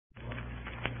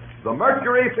the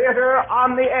Mercury Theater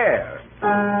on the Air.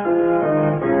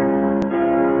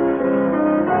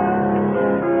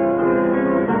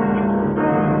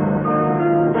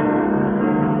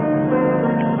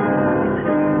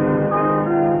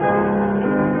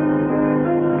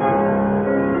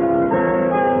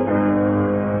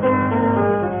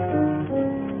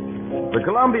 The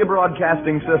Columbia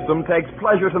Broadcasting System takes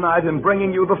pleasure tonight in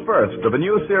bringing you the first of a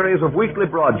new series of weekly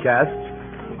broadcasts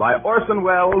by Orson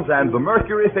Welles and the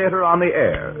Mercury Theater on the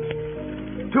Air.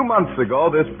 2 months ago,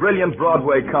 this brilliant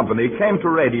Broadway company came to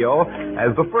radio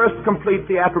as the first complete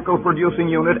theatrical producing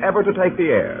unit ever to take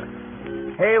the air.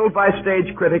 Hailed by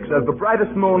stage critics as the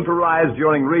brightest moon to rise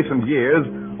during recent years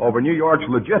over New York's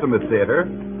legitimate theater,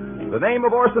 the name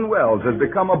of Orson Welles has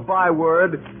become a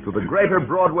byword to the greater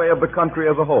Broadway of the country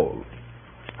as a whole.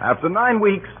 After 9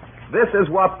 weeks, this is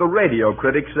what the radio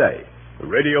critics say. The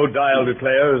radio dial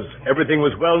declares everything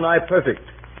was well-nigh perfect.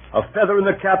 A feather in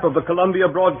the cap of the Columbia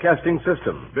Broadcasting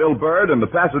System. Bill Bird and the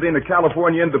Pasadena,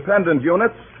 California independent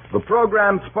units, the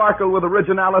programs sparkle with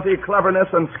originality, cleverness,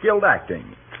 and skilled acting.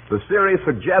 The series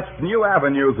suggests new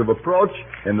avenues of approach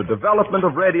in the development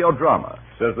of radio drama.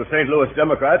 Says the St. Louis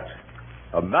Democrat,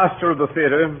 a master of the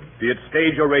theater, be it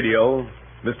stage or radio,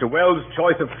 Mr. Welles'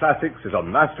 choice of classics is a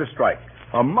master strike.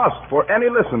 A must for any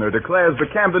listener, declares the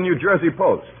Camden, New Jersey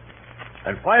Post.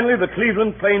 And finally, the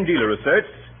Cleveland Plain Dealer asserts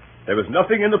there was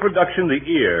nothing in the production the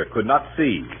ear could not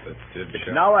see. It's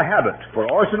now a habit for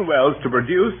Orson Welles to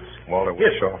produce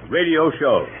hit radio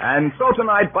shows. And so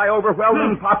tonight, by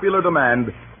overwhelming popular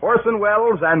demand, Orson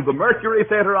Welles and the Mercury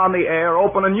Theater on the Air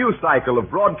open a new cycle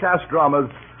of broadcast dramas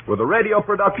with a radio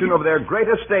production of their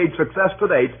greatest stage success to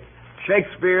date,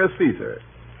 Shakespeare's Caesar.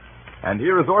 And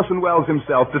here is Orson Welles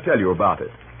himself to tell you about it.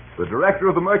 The director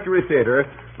of the Mercury Theater,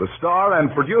 the star and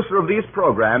producer of these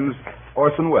programs,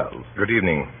 Orson Welles. Good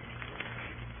evening.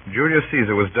 Julius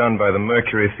Caesar was done by the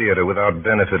Mercury Theater without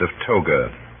benefit of toga.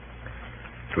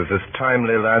 It was as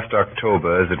timely last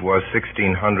October as it was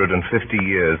 1,650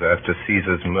 years after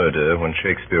Caesar's murder when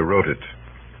Shakespeare wrote it.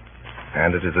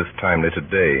 And it is as timely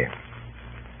today.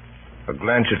 A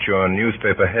glance at your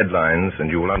newspaper headlines and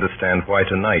you will understand why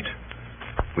tonight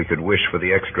we could wish for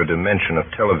the extra dimension of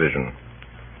television.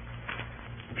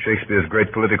 Shakespeare's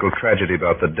great political tragedy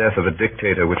about the death of a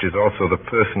dictator, which is also the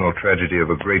personal tragedy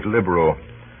of a great liberal,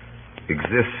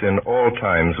 exists in all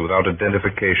times without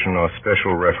identification or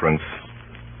special reference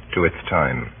to its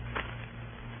time.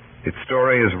 Its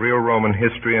story is real Roman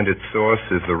history, and its source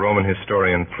is the Roman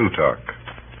historian Plutarch.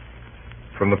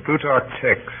 From the Plutarch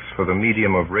texts for the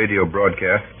medium of radio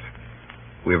broadcasts,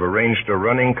 we have arranged a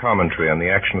running commentary on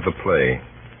the action of the play.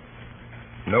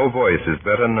 No voice is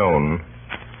better known,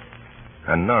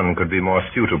 and none could be more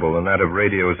suitable than that of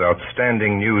radio's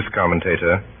outstanding news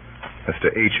commentator,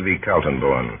 Mr. H.V.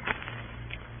 Kaltenborn.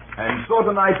 And so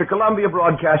tonight, the Columbia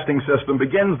Broadcasting System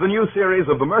begins the new series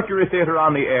of the Mercury Theater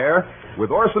on the Air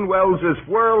with Orson Welles'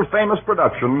 world-famous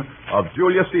production of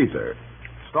Julius Caesar,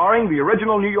 starring the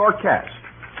original New York cast: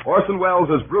 Orson Welles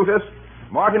as Brutus,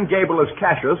 Martin Gable as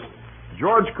Cassius,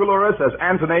 George Coulouris as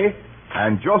Antony,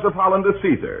 and Joseph Holland as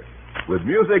Caesar, with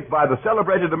music by the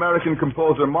celebrated American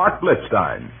composer Mark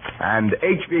Blitzstein and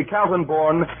H.V.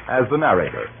 Kaltenborn as the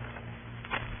narrator.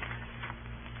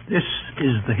 This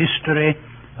is the history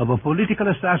of a political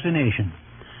assassination,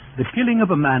 the killing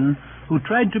of a man who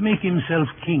tried to make himself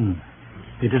king.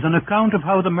 It is an account of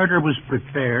how the murder was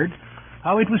prepared,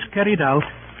 how it was carried out,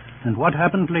 and what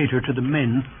happened later to the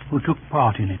men who took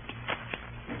part in it.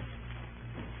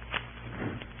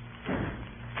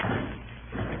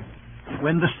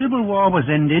 When the Civil War was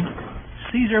ended,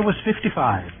 Caesar was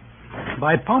 55.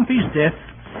 By Pompey's death,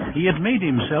 he had made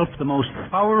himself the most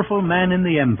powerful man in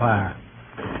the empire.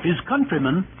 His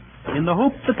countrymen, in the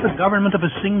hope that the government of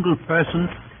a single person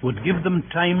would give them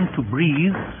time to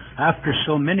breathe after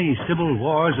so many civil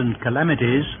wars and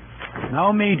calamities,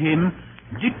 now made him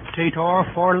dictator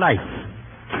for life.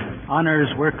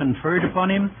 Honors were conferred upon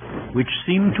him which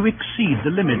seemed to exceed the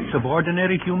limits of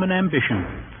ordinary human ambition.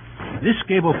 This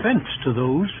gave offense to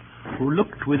those who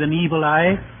looked with an evil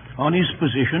eye on his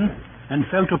position and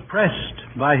felt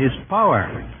oppressed by his power.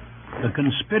 A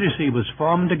conspiracy was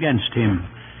formed against him,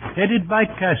 headed by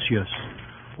Cassius,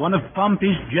 one of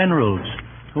Pompey's generals,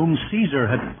 whom Caesar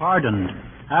had pardoned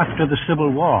after the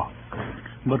Civil War.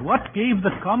 But what gave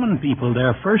the common people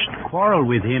their first quarrel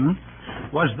with him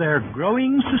was their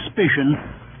growing suspicion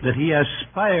that he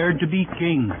aspired to be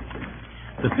king.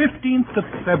 The 15th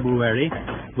of February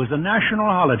was a national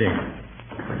holiday,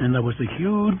 and there was a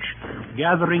huge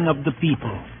gathering of the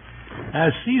people.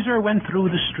 As Caesar went through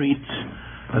the streets,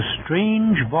 a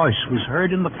strange voice was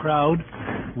heard in the crowd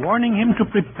warning him to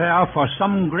prepare for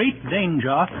some great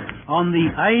danger on the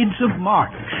Ides of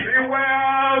March.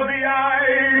 Beware the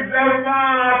Ides of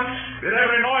March! Did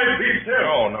every noise be still?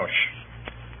 Oh, no,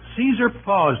 Caesar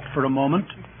paused for a moment,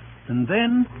 and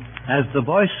then, as the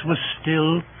voice was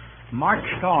still,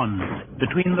 marched on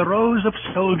between the rows of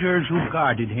soldiers who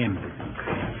guarded him.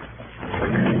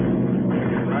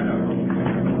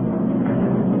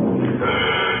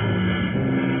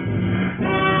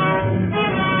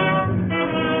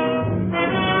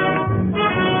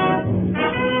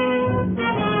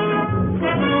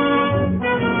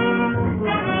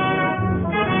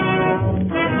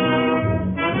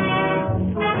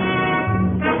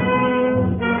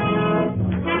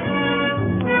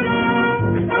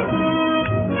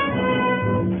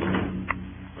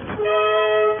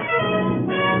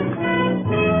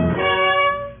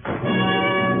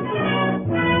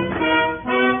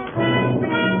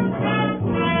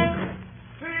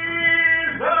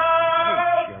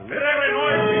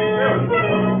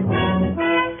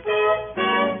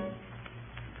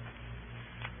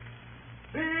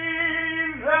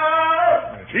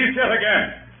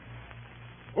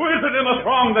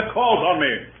 That calls on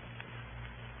me.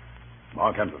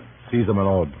 Mark Antony. Caesar, my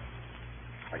lord.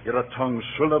 I hear a tongue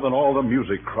shriller than all the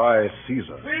music cry,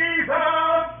 Caesar. Caesar!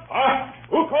 Ah,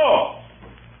 who calls?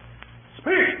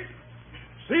 Speak!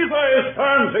 Caesar is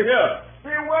turned to hear.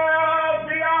 Beware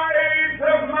the Ides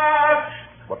of March!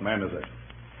 What man is it?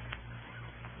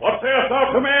 What sayest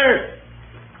thou to me?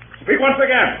 Speak once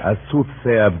again. A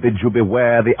soothsayer bids you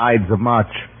beware the Ides of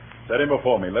March. Set him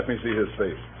before me. Let me see his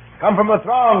face. Come from the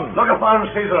throng. Look upon him,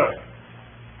 Caesar.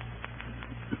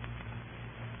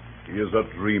 He is a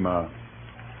dreamer.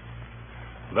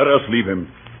 Let us leave him.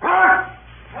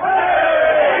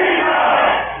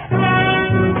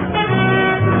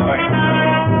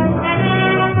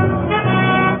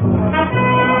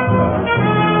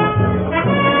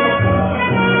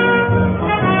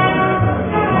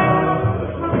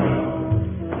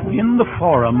 In the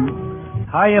forum,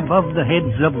 high above the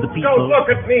heads of the people, Don't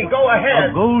look at me. Go ahead.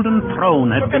 a golden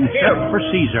throne had been set for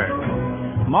Caesar.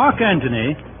 Mark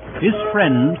Antony, his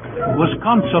friend, was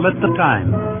consul at the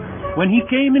time. When he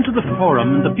came into the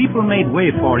forum and the people made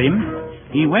way for him,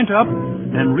 he went up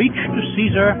and reached to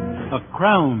Caesar a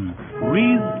crown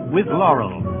wreathed with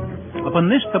laurel.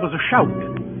 Upon this there was a shout,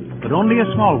 but only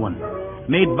a small one,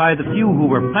 made by the few who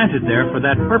were planted there for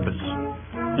that purpose.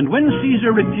 And when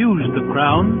Caesar refused the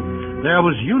crown, there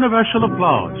was universal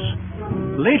applause.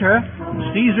 Later,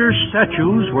 Caesar's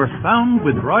statues were found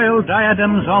with royal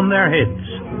diadems on their heads.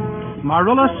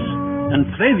 Marullus and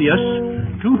Flavius,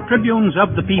 two tribunes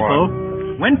of the people,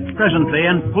 went presently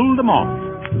and pulled them off.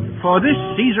 For this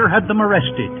Caesar had them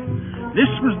arrested. This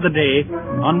was the day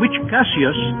on which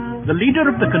Cassius, the leader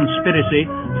of the conspiracy,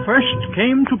 first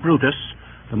came to Brutus,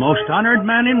 the most honored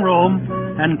man in Rome,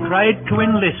 and cried to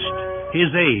enlist his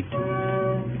aid.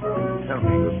 Tell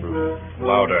me, good Brutus.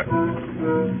 Louder.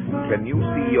 Can you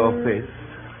see your face?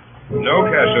 No,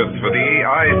 Cassius, for the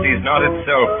eye sees not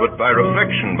itself, but by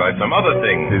reflection, by some other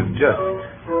thing. It is just.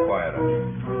 Quieter.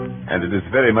 And it is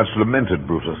very much lamented,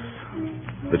 Brutus,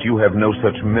 that you have no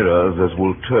such mirrors as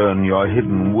will turn your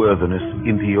hidden worthiness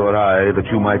into your eye, that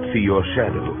you might see your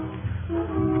shadow.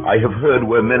 I have heard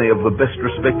where many of the best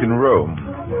respect in Rome,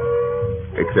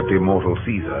 except immortal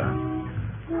Caesar,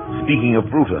 speaking of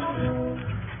Brutus,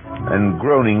 and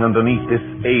groaning underneath this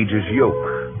age's yoke,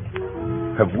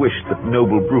 have wished that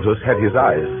noble Brutus had his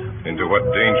eyes. Into what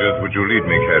dangers would you lead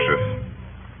me, Cassius?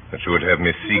 That you would have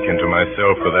me seek into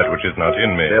myself for that which is not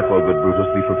in me. Therefore, good Brutus,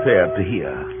 be prepared to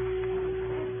hear.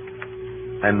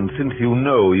 And since you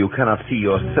know you cannot see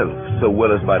yourself so well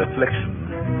as by reflection,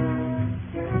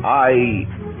 I,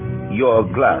 your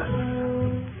glass,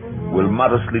 will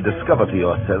modestly discover to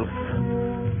yourself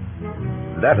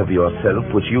that of yourself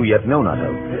which you yet know not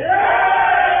of.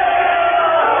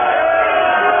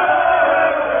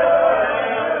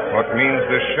 What means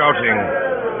this shouting?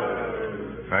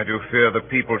 I do fear the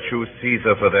people choose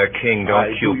Caesar for their king,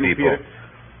 don't you people? Fear it?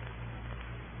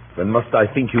 Then must I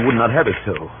think you would not have it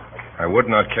so. I would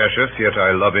not, Cassius, yet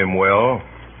I love him well.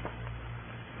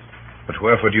 But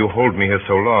wherefore do you hold me here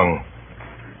so long?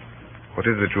 What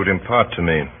is it you would impart to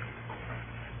me?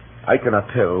 I cannot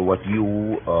tell what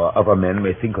you or other men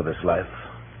may think of this life.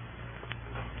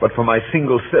 But for my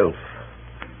single self,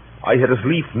 I had as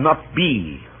lief not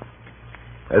be,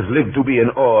 as live to be in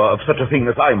awe of such a thing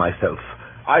as I myself.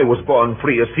 I was born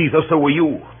free as Caesar, so were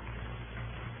you.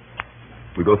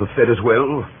 We both have fed as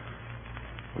well.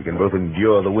 We can both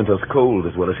endure the winter's cold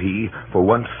as well as he. For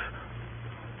once,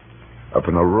 up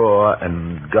in a raw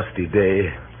and gusty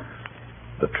day,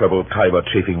 the troubled Tiber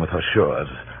chafing with her shores,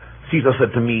 Caesar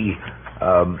said to me,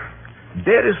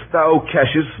 darest thou,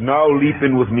 Cassius, now leap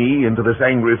in with me into this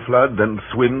angry flood and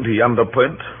swim to yonder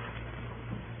point?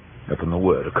 Upon the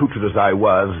word, accoutred as I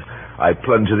was, I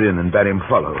plunged in and bade him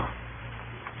follow.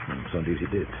 And so indeed he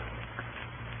did.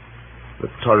 The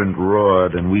torrent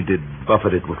roared, and we did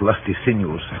buffet it with lusty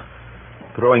sinews,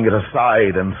 throwing it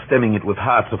aside and stemming it with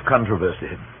hearts of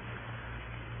controversy.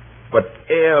 But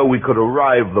ere we could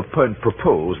arrive the point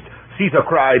proposed, Caesar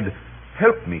cried,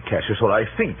 help me, Cassius, or I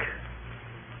sink.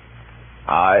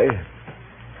 I,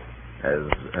 as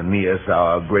Aeneas,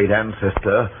 our great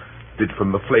ancestor, did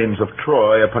from the flames of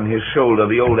Troy upon his shoulder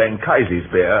the old Anchises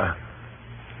bear,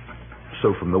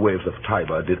 so from the waves of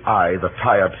Tiber did I, the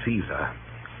tired Caesar.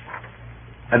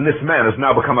 And this man has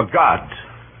now become a god.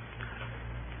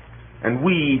 And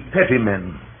we, petty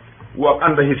men, walk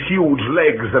under his huge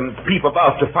legs and peep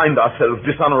about to find ourselves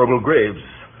dishonorable graves.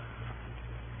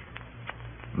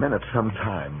 Men at some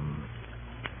time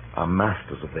are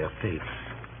masters of their fates.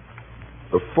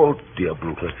 The fault, dear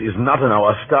Brutus, is not in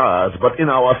our stars, but in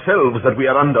ourselves that we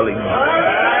are underlings.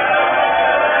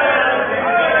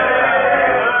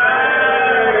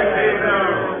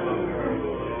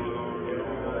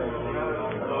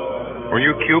 Will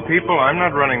you cue people? I'm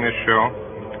not running this show.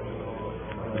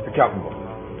 Mr. Captain.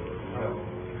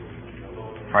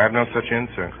 I have no such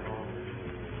insert.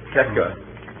 Keska,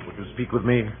 would you speak with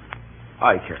me?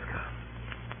 Aye, Keska.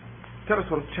 Tell us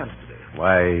what has chanced today.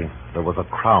 Why, there was a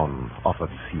crown offered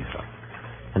Caesar.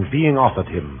 And being offered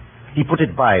him, he put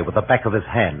it by with the back of his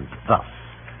hand, thus.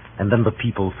 And then the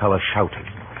people fell a-shouting.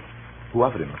 Who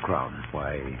offered him the crown?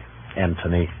 Why,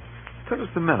 Antony. Tell us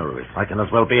the manner of it. I can as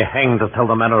well be hanged to tell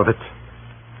the manner of it.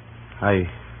 I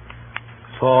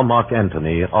saw Mark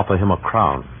Antony offer him a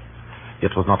crown.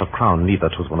 It was not a crown, neither.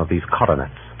 It was one of these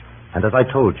coronets. And as I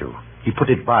told you, he put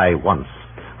it by once.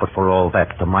 But for all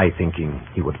that, to my thinking,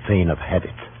 he would fain have had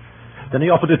it. Then he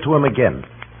offered it to him again.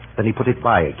 Then he put it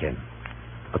by again.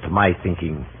 But to my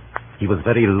thinking, he was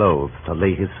very loath to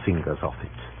lay his fingers off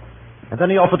it. And then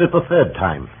he offered it the third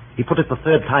time. He put it the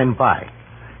third time by.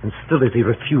 And still as he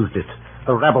refused it,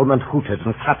 the rabblement hooted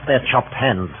and clapped their chopped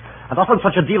hands, and offered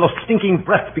such a deal of stinking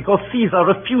breath because Caesar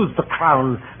refused the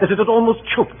crown that it had almost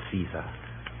choked Caesar.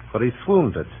 For he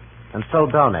swooned it and fell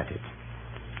down at it.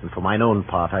 And for mine own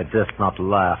part, I durst not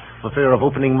laugh, for fear of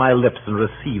opening my lips and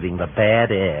receiving the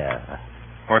bad air.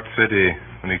 What said he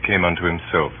when he came unto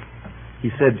himself? He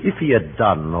said if he had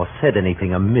done or said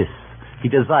anything amiss, he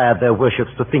desired their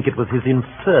worships to think it was his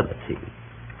infirmity.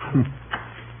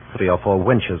 3 or 4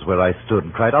 wenches where I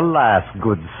stood cried, alas,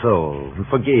 good soul, and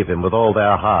forgave him with all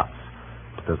their hearts.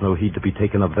 But there's no heed to be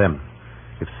taken of them.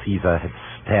 If Caesar had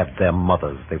stabbed their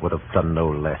mothers, they would have done no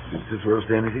less. Did Cicero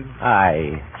say anything?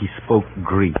 Aye, he spoke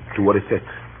Greek. To what effect?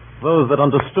 Those that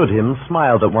understood him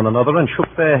smiled at one another and shook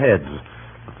their heads.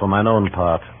 But for mine own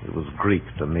part, it was Greek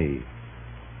to me.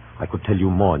 I could tell you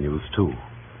more news, too.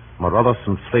 Marullus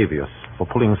and Flavius, for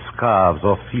pulling scarves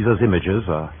off Caesar's images,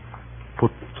 are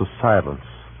put to silence.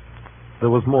 There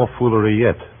was more foolery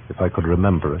yet, if I could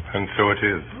remember it. And so it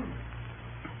is.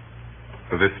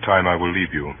 For this time I will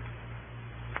leave you.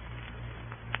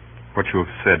 What you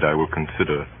have said I will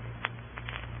consider.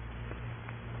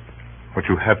 What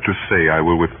you have to say I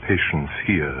will with patience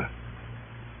hear,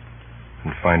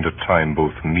 and find a time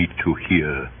both meet to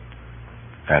hear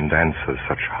and answer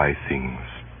such high things.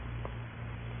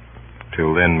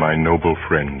 Till then, my noble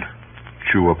friend,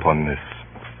 chew upon this.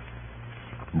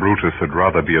 Brutus had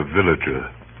rather be a villager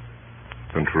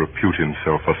than to repute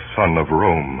himself a son of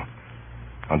Rome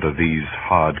under these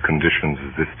hard conditions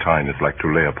as this time is like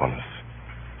to lay upon us.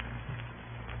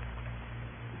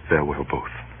 Farewell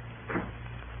both.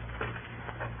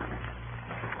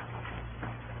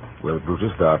 Well,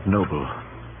 Brutus, thou art noble.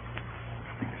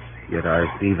 Yet I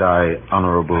see thy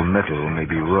honorable metal may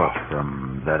be wrought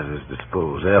from that it is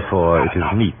disposed. Therefore it is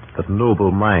meet that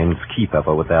noble minds keep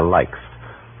ever with their likes.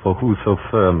 For who so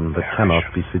firm that cannot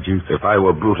be seduced? If I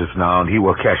were Brutus now and he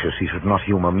were Cassius, he should not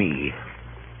humor me.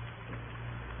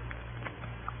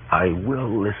 I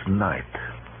will this night,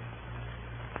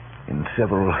 in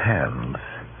several hands,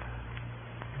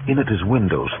 in at his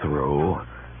windows throw,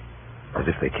 as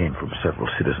if they came from several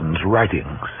citizens,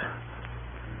 writings,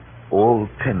 all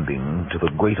tending to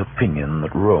the great opinion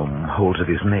that Rome holds of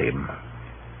his name,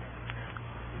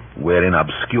 wherein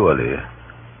obscurely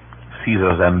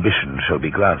Caesar's ambition shall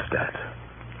be glanced at.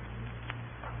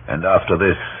 And after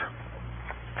this,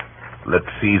 let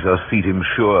Caesar seat him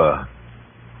sure,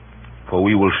 for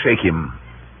we will shake him,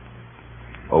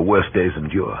 or worse days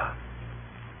endure.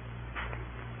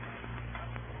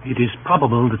 It is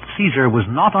probable that Caesar was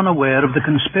not unaware of the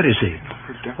conspiracy,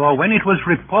 for when it was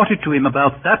reported to him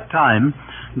about that time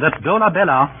that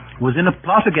Dolabella was in a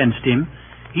plot against him,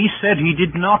 he said he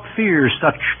did not fear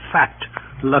such fat,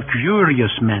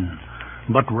 luxurious men,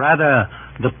 but rather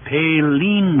the pale,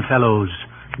 lean fellows,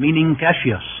 meaning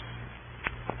Cassius.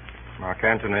 Mark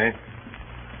Antony.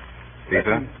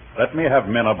 Caesar. Let me have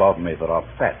men about me that are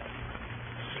fat,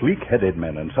 sleek-headed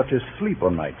men, and such as sleep o'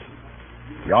 night.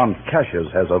 Yon Cassius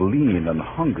has a lean and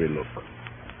hungry look.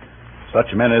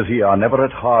 Such men as he are never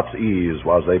at heart's ease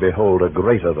whilst they behold a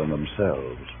greater than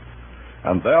themselves.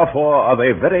 And therefore are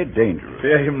they very dangerous.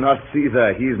 Fear him not,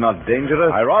 Caesar. He is not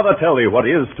dangerous. I rather tell thee what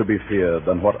is to be feared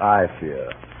than what I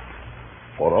fear.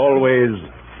 For always,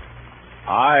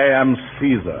 I am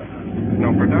Caesar.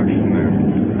 No production there.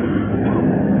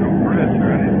 No press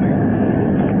or anything.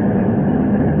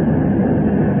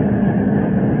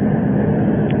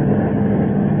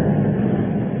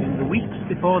 In the weeks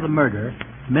before the murder,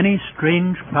 many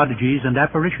strange prodigies and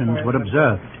apparitions were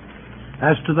observed.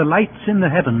 As to the lights in the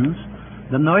heavens,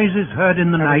 the noises heard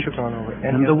in the night,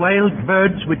 and the wild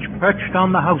birds which perched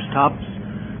on the housetops,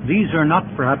 these are not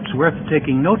perhaps worth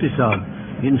taking notice of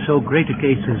in so great a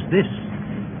case as this.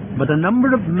 But a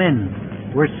number of men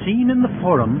were seen in the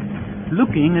forum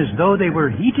looking as though they were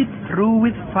heated through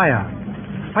with fire,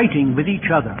 fighting with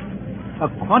each other. A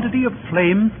quantity of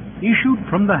flame issued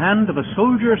from the hand of a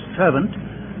soldier's servant,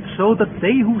 so that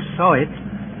they who saw it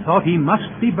thought he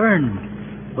must be burned,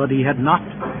 but he had not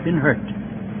been hurt.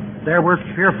 There were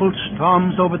fearful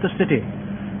storms over the city.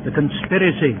 The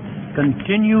conspiracy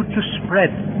continued to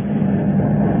spread.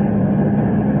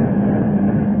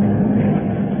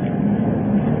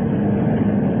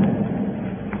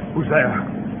 Who's there?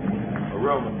 A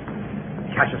Roman.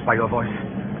 Catch us by your voice.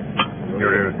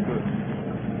 Your ears.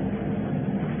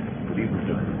 Good evening,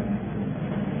 sir.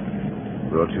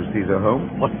 Brought you Caesar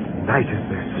home? What night is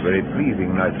this? A very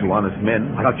pleasing night to honest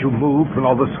men. I thought you moved when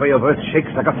all the sway of earth shakes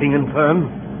like a thing in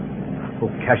turn. Oh,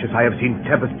 Cassius, I have seen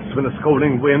tempests when the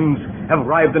scolding winds have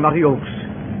rived the knotty oaks.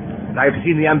 And I have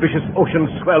seen the ambitious ocean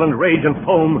swell and rage and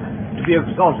foam to be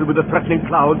exalted with the threatening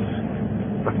clouds.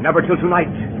 But never till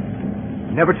tonight,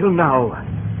 never till now,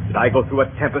 did I go through a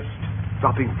tempest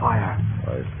dropping fire.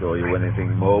 I saw you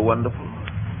anything more wonderful.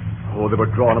 Oh, they were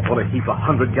drawn upon a heap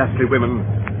 100 ghastly women,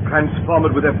 transformed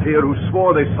with their fear, who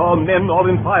swore they saw men all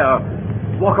in fire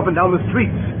walk up and down the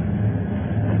streets.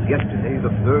 And yesterday, the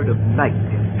third of night,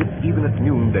 they sit even at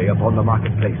noonday upon the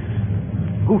marketplace,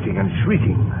 hooting and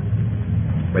shrieking.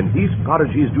 When these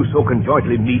prodigies do so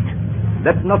conjointly meet,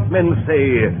 let not men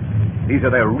say, these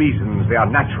are their reasons, they are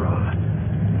natural.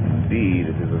 Indeed,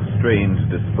 it is a strange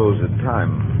disposed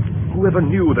time. Whoever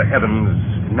knew the heavens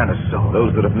menace so?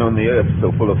 Those that have known the earth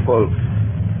so full of faults.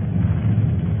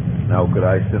 Now could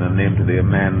I send a name to thee, a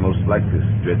man most like this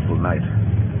dreadful night.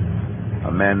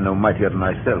 A man no mightier than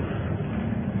thyself.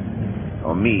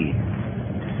 Or me.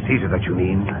 Caesar that you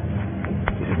mean?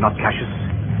 Is it not Cassius?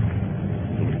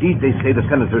 Indeed, they say the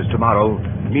senators tomorrow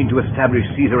mean to establish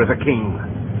Caesar as a king.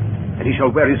 And he shall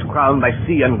wear his crown by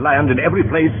sea and land in every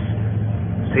place,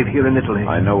 save here in Italy.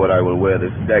 I know what I will wear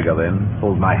this dagger then.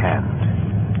 Hold my hand,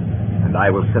 and I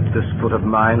will set this foot of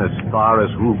mine as far as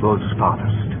rule goes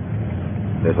farthest.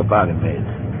 There's a bargain made.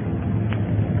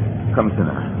 Come,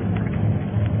 sinner.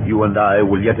 You and I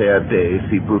will yet ere day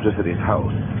see Brutus at his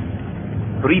house.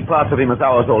 3 parts of him is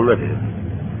ours already.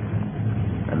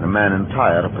 And the man in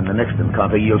Tyre up in the next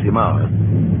encounter yields him ours.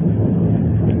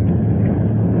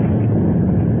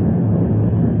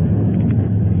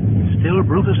 Still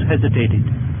Brutus hesitated,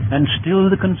 and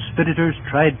still the conspirators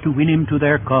tried to win him to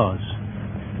their cause.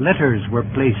 Letters were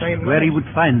placed where he would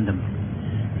find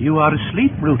them. You are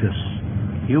asleep, Brutus.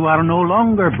 You are no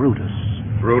longer Brutus.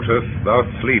 Brutus, thou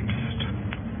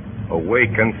sleepst.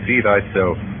 Awake and see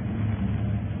thyself.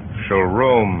 Shall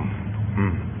Rome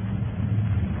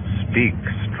speak,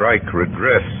 strike,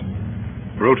 redress?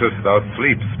 Brutus, thou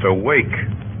sleepst. Awake.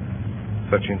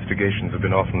 Such instigations have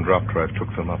been often dropped where I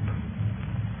took them up.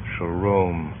 Shall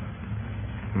Rome...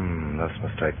 thus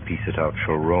must I piece it out.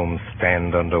 Shall Rome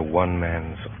stand under one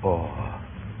man's awe?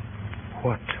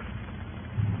 What?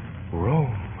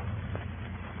 Rome?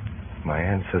 My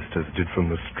ancestors did from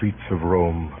the streets of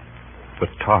Rome the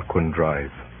Tarquin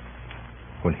drive,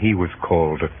 when he was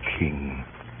called a king.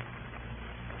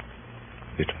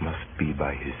 It must be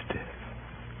by his death.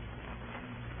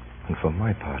 And for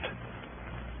my part,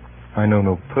 I know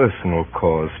no personal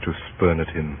cause to spurn at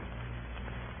him.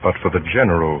 But for the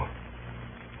general,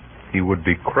 he would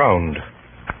be crowned.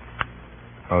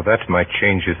 How that might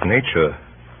change his nature,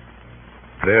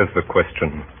 there's the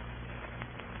question.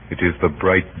 It is the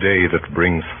bright day that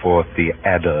brings forth the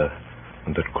adder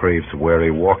and that craves wary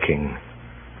walking.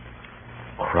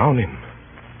 Crown him.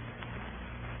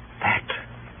 That.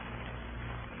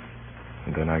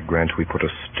 And then I grant we put a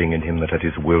sting in him that at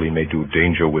his will he may do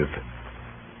danger with.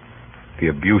 The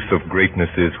abuse of greatness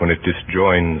is when it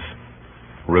disjoins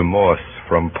remorse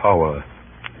from power.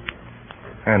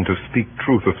 And to speak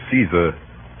truth of Caesar,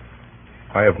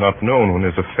 I have not known when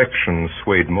his affection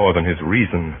swayed more than his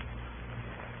reason.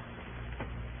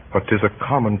 But 'tis a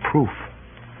common proof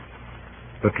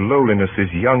that lowliness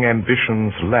is young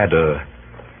ambition's ladder,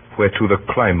 whereto the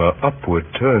climber upward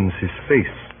turns his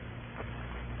face.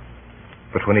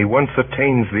 But when he once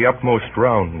attains the upmost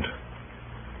round,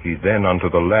 he then unto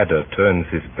the ladder turns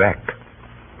his back,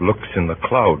 looks in the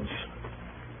clouds,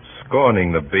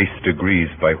 scorning the base degrees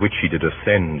by which he did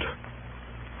ascend.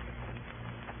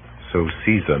 So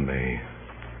Caesar may,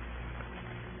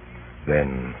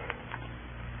 then,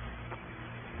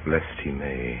 lest he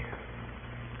may,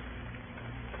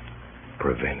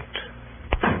 prevent.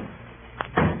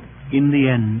 In the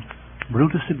end,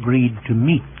 Brutus agreed to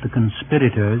meet the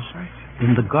conspirators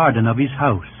in the garden of his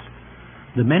house.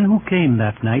 The men who came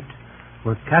that night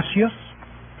were Cassius,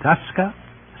 Casca,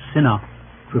 Cinna,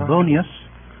 Trebonius,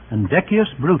 and Decius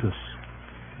Brutus.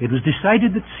 It was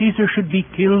decided that Caesar should be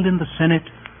killed in the Senate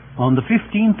on the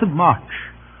 15th of March,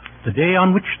 the day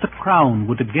on which the crown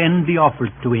would again be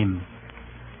offered to him.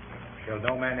 Shall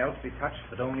no man else be touched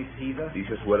but only Caesar? This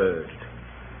is well urged.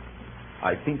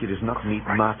 I think it is not meet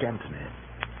Mark Antony,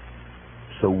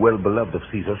 so well beloved of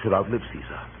Caesar, should outlive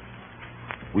Caesar.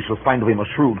 We shall find of him a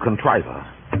shrewd contriver,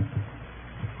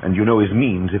 and you know his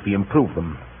means, if he improve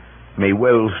them, may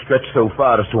well stretch so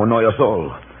far as to annoy us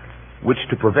all, which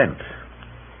to prevent.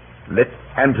 Let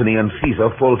Antony and Caesar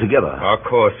fall together. Our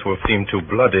course will seem too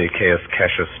bloody, Caius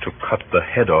Cassius, to cut the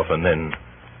head off and then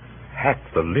hack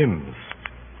the limbs.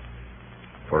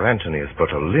 For Antony is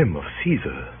but a limb of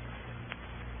Caesar.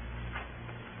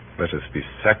 Let us be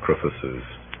sacrificers,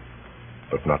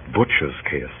 but not butchers,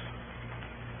 Caius.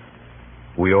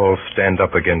 We all stand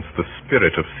up against the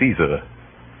spirit of Caesar,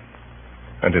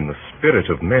 and in the spirit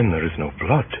of men there is no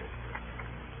blood.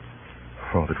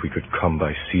 Oh, that we could come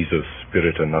by Caesar's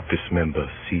spirit and not dismember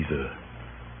Caesar.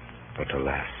 But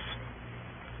alas,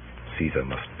 Caesar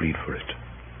must bleed for it.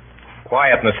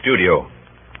 Quiet in the studio.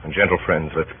 And gentle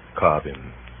friends, let's carve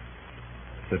him.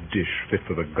 As a dish fit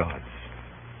for the gods.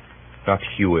 Not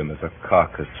hew him as a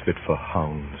carcass fit for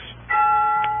hounds.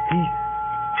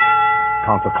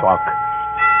 Count the clock.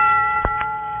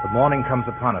 The morning comes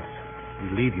upon us.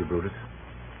 We leave you, Brutus.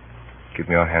 Give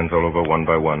me our hands all over one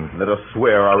by one. Let us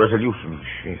swear our resolution.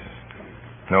 Jesus.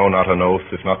 No, not an oath,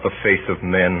 if not the face of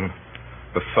men,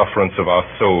 the sufferance of our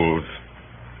souls,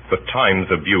 the time's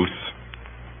abuse.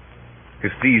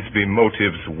 If these be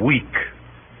motives weak,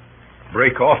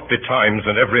 break off betimes,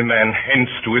 and every man hence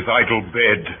to his idle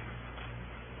bed.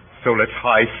 So let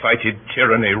high-sighted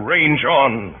tyranny range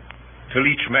on, till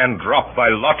each man drop by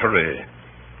lottery.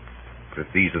 But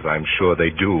if these, as I'm sure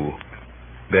they do,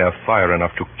 bear fire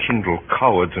enough to kindle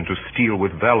cowards and to steal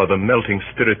with valor the melting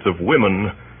spirits of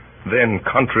women, then,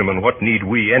 countrymen, what need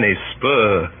we any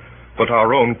spur but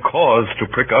our own cause to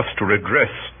prick us to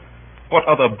redress? What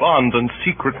other bond than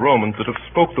secret Romans that have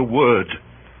spoke the word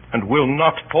and will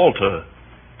not falter?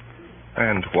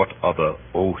 And what other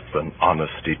oath than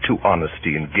honesty, to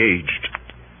honesty engaged,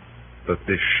 that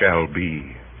this shall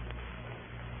be,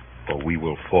 for we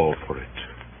will fall for it.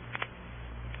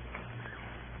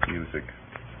 Music.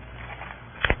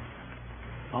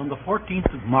 On the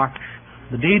 14th of March,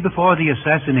 the day before the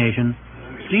assassination,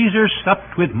 Caesar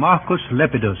supped with Marcus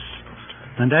Lepidus,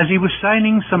 and as he was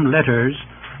signing some letters,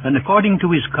 and according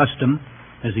to his custom,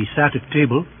 as he sat at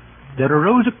table, there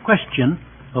arose a question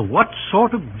of what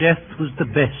sort of death was the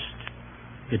best,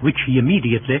 at which he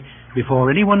immediately, before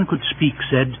anyone could speak,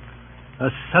 said, "A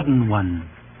sudden one."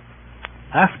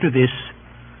 After this,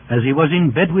 as he was in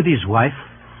bed with his wife,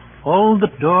 all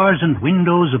the doors and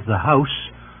windows of the house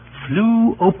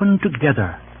flew open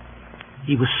together.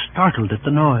 He was startled at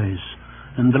the noise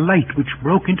and the light which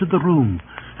broke into the room,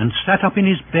 and sat up in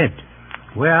his bed,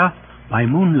 where, by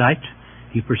moonlight,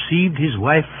 he perceived his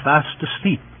wife fast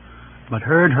asleep, but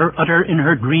heard her utter in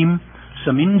her dream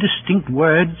some indistinct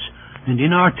words and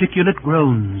inarticulate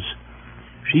groans.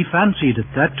 She fancied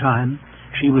at that time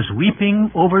she was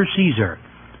weeping over Caesar,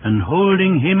 and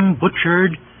holding him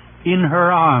butchered in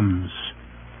her arms.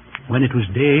 When it was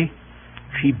day,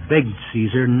 she begged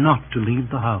Caesar not to leave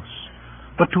the house,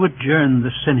 but to adjourn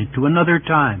the Senate to another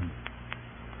time.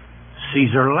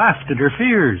 Caesar laughed at her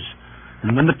fears,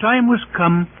 and when the time was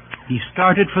come, he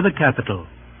started for the capital.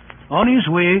 On his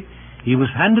way, he was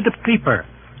handed a paper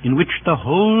in which the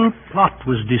whole plot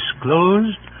was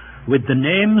disclosed with the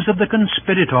names of the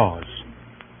conspirators.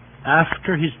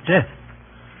 After his death,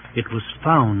 it was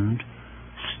found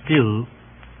still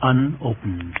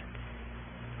unopened.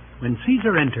 When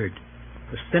Caesar entered,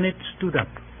 the Senate stood up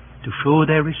to show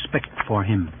their respect for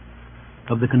him.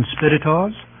 Of the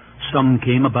conspirators, some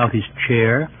came about his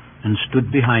chair and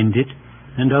stood behind it,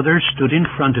 and others stood in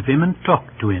front of him and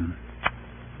talked to him.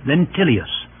 Then Tullius,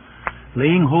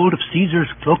 laying hold of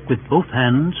Caesar's cloak with both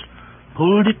hands,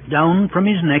 pulled it down from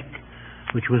his neck,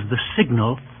 which was the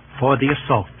signal for the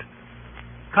assault.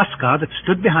 Casca, that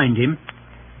stood behind him,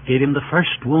 gave him the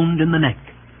first wound in the neck.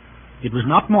 It was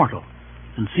not mortal,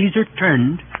 and Caesar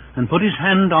turned and put his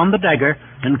hand on the dagger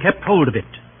and kept hold of it.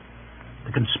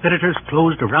 The conspirators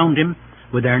closed around him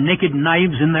with their naked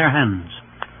knives in their hands.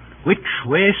 Which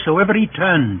way soever he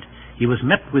turned, he was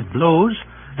met with blows,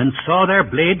 and saw their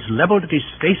blades leveled at his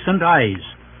face and eyes.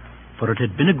 For it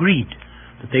had been agreed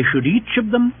that they should each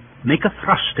of them make a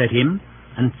thrust at him,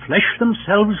 and flesh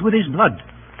themselves with his blood,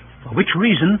 for which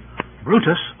reason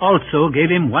Brutus also gave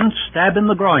him one stab in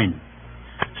the groin.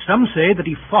 Some say that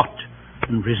he fought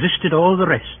and resisted all the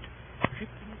rest.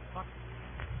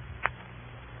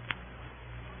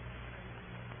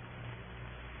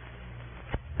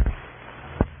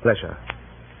 Pleasure.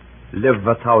 Live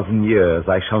 1,000 years,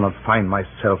 I shall not find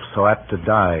myself so apt to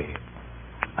die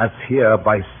as here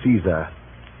by Caesar,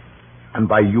 and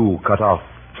by you cut off,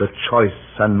 the choice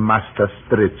and master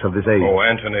spirits of this age. Oh,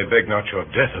 Antony, beg not your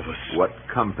death of us. What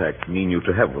compact mean you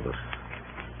to have with us?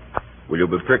 Will you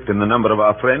be pricked in the number of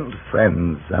our friends?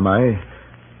 Friends, am I?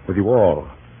 With you all,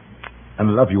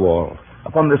 and love you all,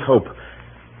 upon this hope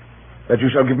that you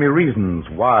shall give me reasons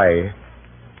why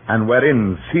and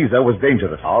wherein Caesar was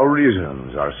dangerous. Our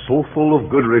reasons are so full of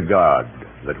good regard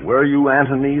that were you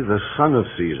Antony, the son of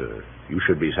Caesar, you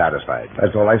should be satisfied.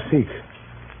 That's all I seek.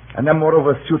 And am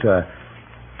moreover suitor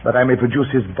that I may produce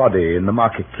his body in the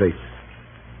marketplace,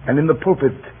 and in the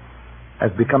pulpit,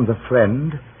 as becomes a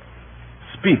friend,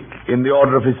 speak in the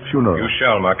order of his funeral. You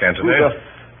shall, Mark Antony.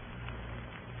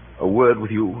 A word with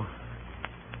you.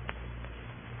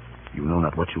 You know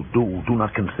not what you do. Do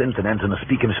not consent that Antony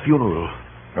speak in his funeral.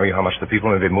 Know you how much the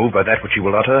people may be moved by that which you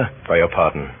will utter? By your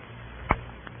pardon.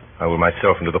 I will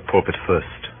myself into the pulpit first.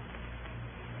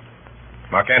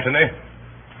 Mark Antony,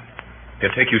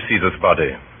 here take you Caesar's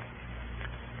body.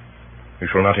 You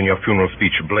shall not in your funeral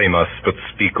speech blame us, but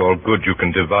speak all good you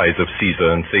can devise of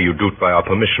Caesar, and say you do it by our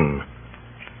permission.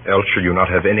 Else shall you not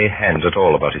have any hand at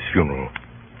all about his funeral.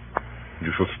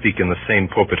 You shall speak in the same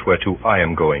pulpit whereto I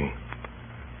am going,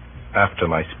 after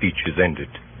my speech is ended.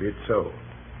 Be it so.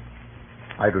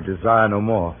 I do desire no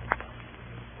more.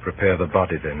 Prepare the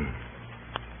body, then.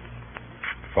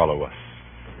 Follow us.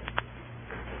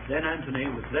 Then Antony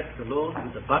was left alone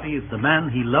with the body of the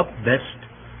man he loved best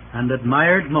and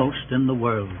admired most in the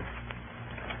world.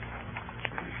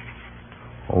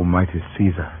 O mighty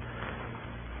Caesar,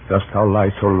 dost thou lie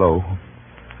so low?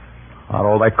 Are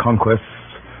all thy conquests,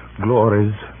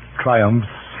 glories, triumphs,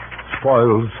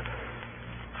 spoils,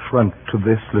 shrunk to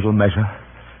this little measure?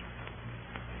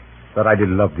 That I did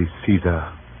love thee, Caesar,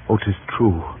 oh, 'tis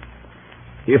true.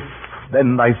 If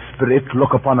then thy spirit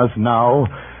look upon us now,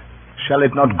 shall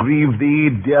it not grieve thee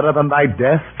dearer than thy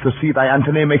death to see thy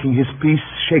Antony making his peace,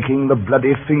 shaking the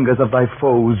bloody fingers of thy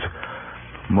foes?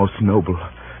 Most noble,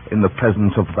 in the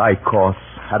presence of thy corse,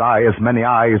 had I as many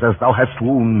eyes as thou hast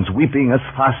wounds, weeping as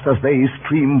fast as they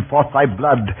stream forth thy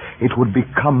blood, it would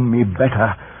become me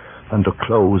better than to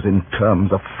close in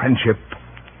terms of friendship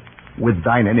with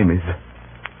thine enemies.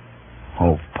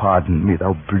 Oh, pardon me,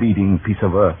 thou bleeding piece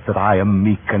of earth, that I am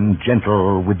meek and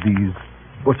gentle with these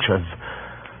butchers.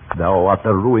 Thou art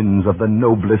the ruins of the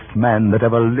noblest man that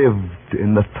ever lived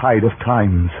in the tide of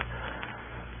times.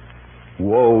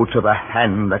 Woe to the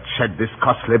hand that shed this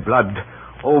costly blood.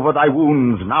 Over thy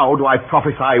wounds now do I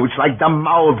prophesy, which like dumb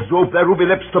mouths droop their ruby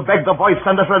lips to beg the voice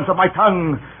and utterance of my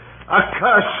tongue. A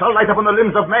curse shall light upon the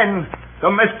limbs of men.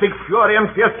 Domestic fury and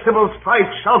fierce civil strife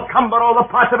shall cumber all the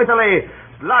parts of Italy.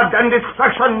 Blood and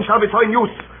destruction shall be so in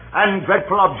use, and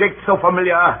dreadful objects so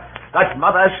familiar, that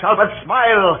mothers shall but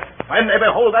smile when they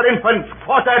behold their infants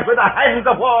quartered with the hands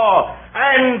of war,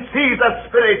 and see the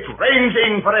spirit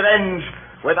ranging for revenge,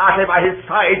 with Ate by his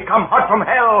side come hot from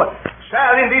hell,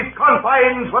 shall in these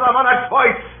confines with a monarch's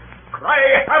voice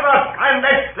cry havoc and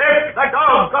exlift the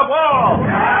dogs of war.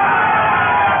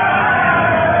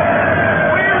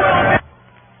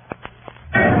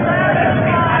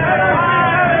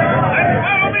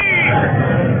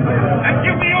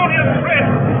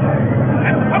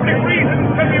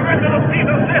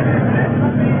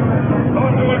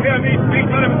 Those who will hear me speak,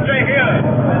 let him stay here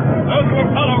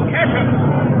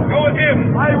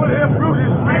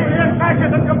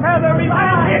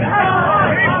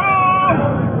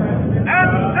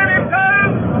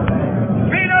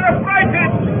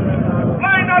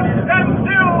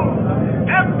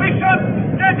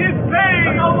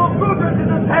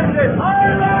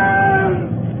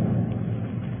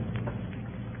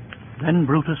Then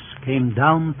Brutus came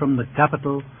down from the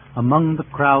Capitol among the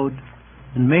crowd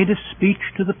and made a speech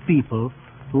to the people,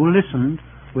 who listened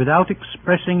without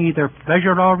expressing either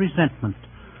pleasure or resentment,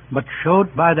 but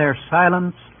showed by their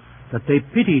silence that they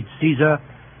pitied Caesar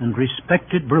and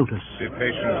respected Brutus. Be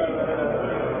patient.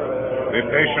 Be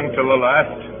patient till the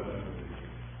last.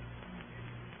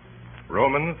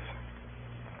 Romans,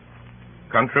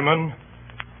 countrymen,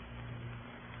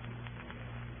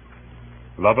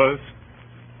 lovers,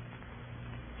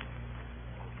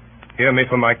 hear me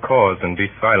for my cause, and be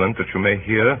silent that you may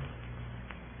hear.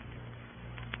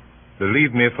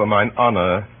 Believe me for mine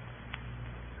honor,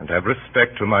 and have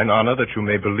respect to mine honor, that you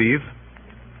may believe.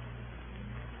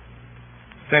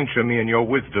 Censure me in your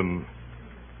wisdom,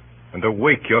 and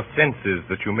awake your senses,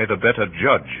 that you may the better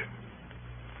judge.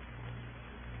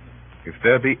 If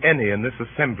there be any in this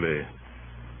assembly,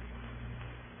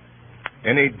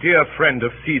 any dear friend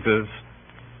of Caesar's,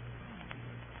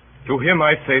 to him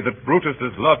I say that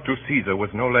Brutus's love to Caesar was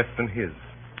no less than his.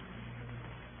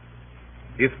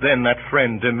 If then that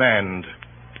friend demand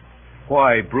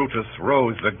why Brutus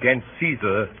rose against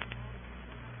Caesar,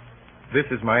 this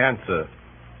is my answer.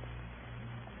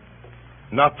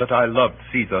 Not that I loved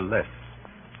Caesar less,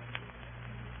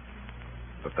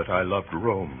 but that I loved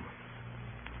Rome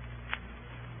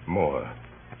more.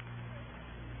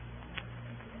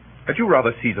 Had you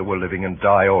rather Caesar were living and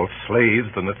die all slaves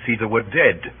than that Caesar were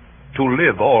dead, to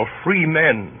live all free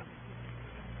men?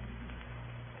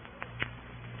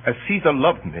 As Caesar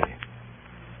loved me,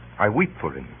 I weep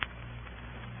for him.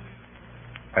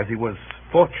 As he was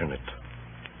fortunate,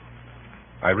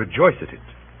 I rejoice at it.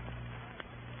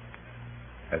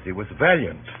 As he was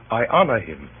valiant, I honor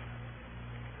him.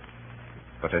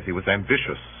 But as he was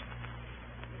ambitious,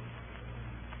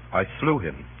 I slew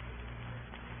him.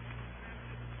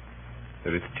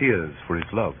 There is tears for his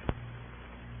love,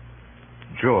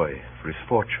 joy for his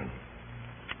fortune,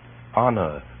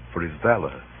 honor for his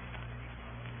valor,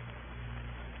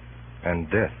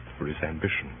 and death for his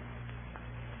ambition.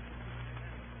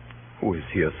 Who is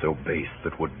here so base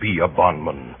that would be a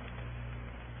bondman?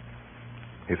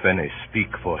 If any speak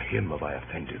for him have I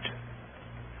offended.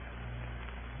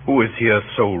 Who is here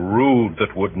so rude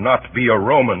that would not be a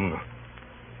Roman?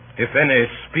 If any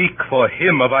speak for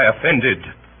him have I offended.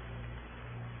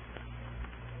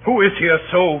 Who is here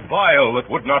so vile that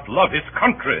would not love his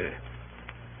country?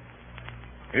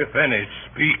 If any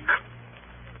speak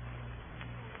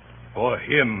for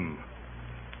him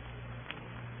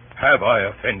have I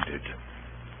offended.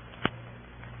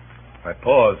 I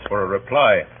pause for a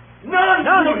reply. None!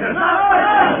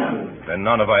 Then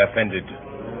none have I offended.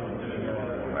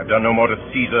 I've done no more to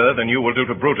Caesar than you will do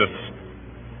to Brutus.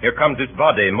 Here comes his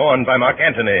body, mourned by Mark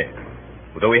Antony,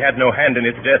 who, though he had no hand in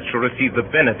his death, shall receive the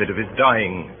benefit of his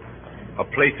dying, a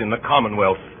place in the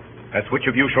commonwealth, as which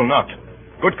of you shall not?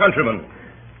 Good countrymen,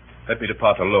 let me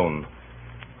depart alone,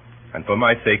 and for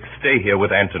my sake stay here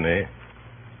with Antony,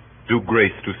 do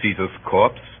grace to Caesar's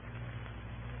corpse,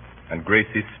 and grace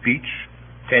his speech,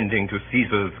 tending to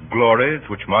Caesar's glories,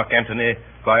 which Mark Antony,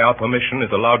 by our permission,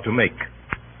 is allowed to make.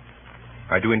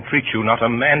 I do entreat you, not a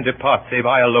man depart, save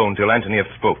I alone, till Antony have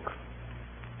spoke.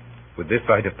 With this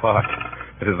I depart,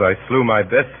 that as I slew my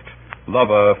best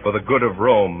lover for the good of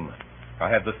Rome, I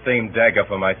have the same dagger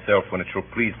for myself when it shall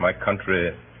please my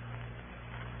country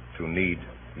to need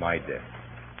my death.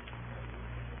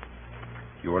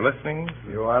 You are listening?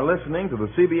 You are listening to the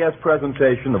CBS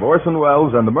presentation of Orson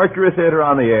Welles and the Mercury Theater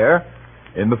on the Air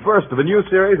in the first of a new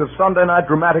series of Sunday night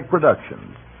dramatic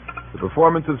productions. The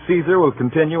performance of Caesar will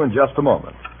continue in just a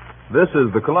moment. This is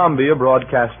the Columbia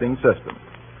Broadcasting System.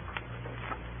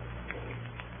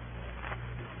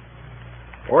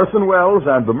 Orson Welles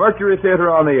and the Mercury Theater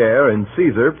on the Air in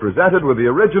Caesar, presented with the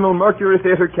original Mercury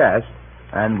Theater cast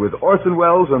and with Orson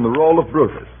Welles in the role of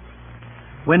Brutus.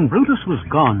 When Brutus was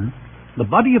gone, the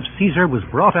body of Caesar was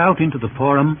brought out into the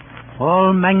forum,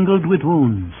 all mangled with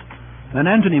wounds, and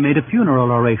Antony made a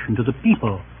funeral oration to the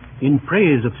people in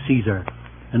praise of Caesar,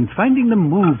 and finding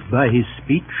them moved by his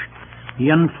speech, he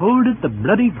unfolded the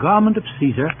bloody garment of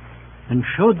Caesar and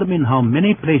showed them in how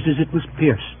many places it was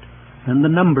pierced, and the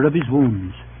number of his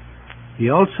wounds. He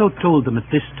also told them at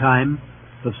this time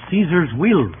of Caesar's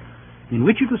will, in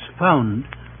which it was found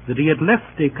that he had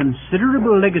left a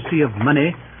considerable legacy of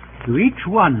money to each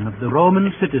one of the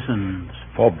Roman citizens.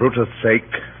 For Brutus' sake,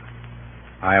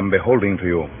 I am beholding to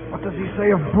you. What does he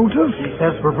say of Brutus? He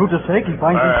says for Brutus' sake he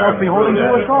finds himself beholding to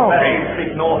us all.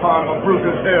 Speak no harm of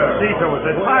Brutus here. Caesar was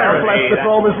a tyrant. Bless the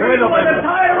throne is rid of him.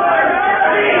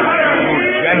 You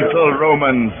gentle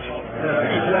Romans.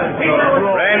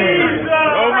 Friends,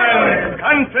 Romans,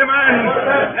 Countrymen,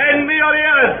 lend me your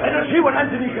ears. Let us see what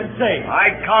Antony can say.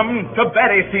 I come to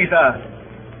bury Caesar,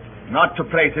 not to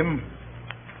praise him.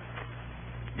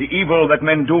 The evil that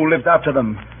men do lives after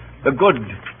them. The good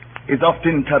is oft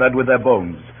interred with their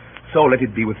bones. So let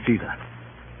it be with Caesar.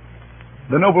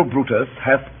 The noble Brutus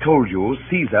hath told you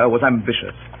Caesar was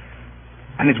ambitious.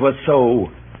 And it was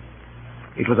so.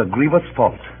 It was a grievous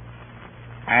fault.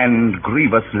 And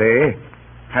grievously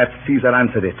hath Caesar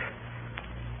answered it.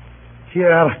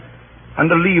 Here,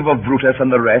 under leave of Brutus and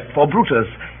the rest, for Brutus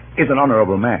is an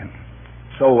honorable man.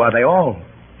 So are they all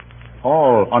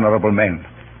honorable men.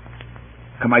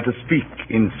 Come I to speak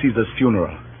in Caesar's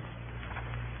funeral.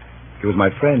 He was my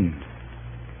friend,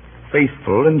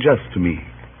 faithful and just to me.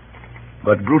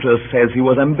 But Brutus says he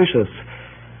was ambitious,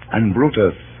 and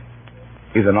Brutus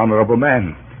is an honorable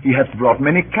man. He hath brought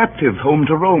many captives home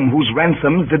to Rome, whose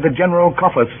ransoms did the general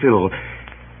coffers fill.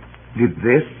 Did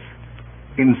this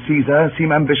in Caesar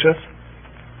seem ambitious?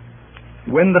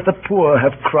 When that the poor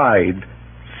have cried,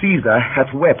 Caesar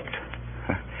hath wept.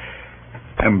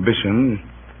 Ambition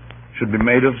should be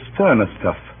made of sterner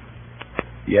stuff.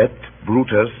 Yet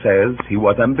Brutus says he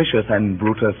was ambitious, and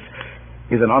Brutus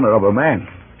is an honorable man.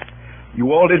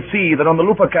 You all did see that on the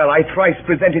Lupercal I thrice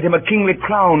presented him a kingly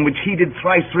crown, which he did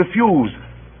thrice refuse.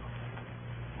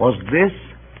 Was this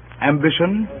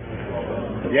ambition?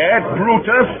 Yet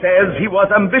Brutus says he was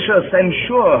ambitious, and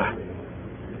sure,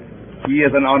 he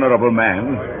is an honorable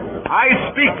man.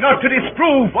 I speak not to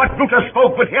disprove what Brutus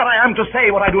spoke, but here I am to say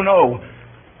what I do know.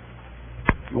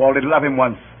 You all did love him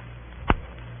once,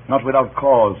 not without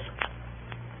cause.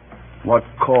 What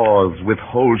cause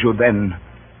withholds you then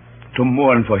to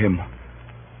mourn for him?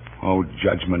 O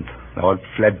judgment, thou art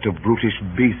fled to brutish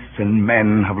beasts, and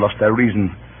men have lost their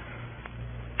reason.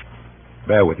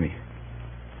 Bear with me.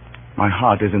 My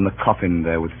heart is in the coffin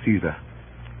there with Caesar,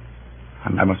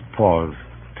 and I must pause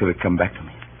till it come back to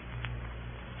me.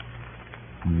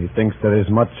 Methinks there is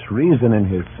much reason in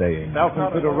his saying. Thou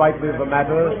consider rightly the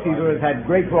matter. Caesar has had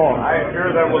great wrong. I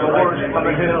hear there was a word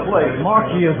coming his place. Mark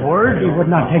ye his word. He would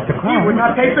not take the crown. He would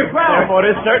not take the crown. Therefore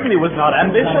it certainly was not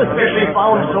ambitious. If he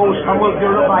found so, some will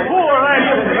purify. Poor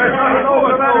Antony!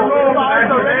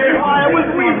 I was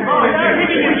weak.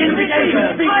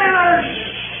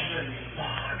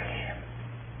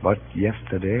 But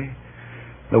yesterday,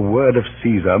 the word of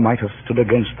Caesar might have stood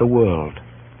against the world.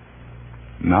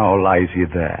 Now lies he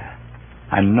there,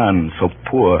 and none so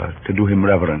poor to do him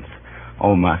reverence.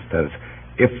 O masters,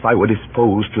 if I were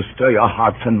disposed to stir your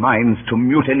hearts and minds to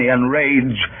mutiny and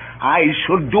rage, I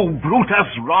should do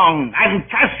Brutus wrong and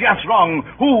Cassius wrong,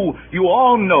 who, you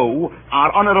all know,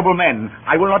 are honorable men.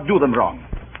 I will not do them wrong.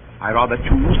 I rather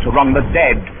choose to wrong the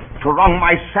dead, to wrong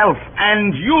myself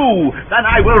and you, than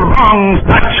I will wrong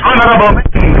such honorable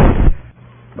men.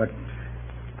 But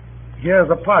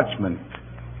here's a parchment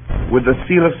with the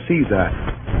seal of Caesar.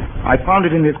 I found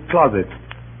it in his closet.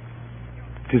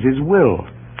 'Tis his will.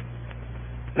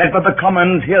 Let but the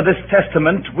commons hear this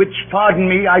testament, which, pardon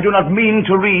me, I do not mean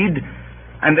to read,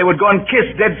 and they would go and kiss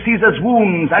dead Caesar's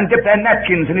wounds, and dip their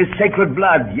napkins in his sacred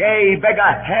blood, yea, beg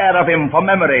a hair of him for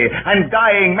memory, and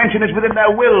dying mention it within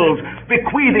their wills,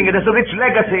 bequeathing it as a rich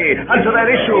legacy unto their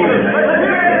issue.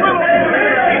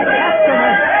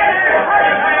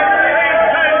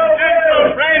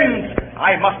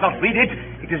 I must not read it.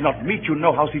 It is not meet you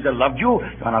know how Caesar loved you.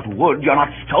 You are not wood, you are not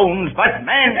stones, but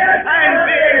men. And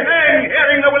being men,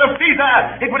 hearing the will of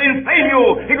Caesar, it would inflame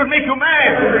you, it would make you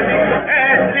mad.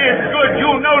 Yes, it is good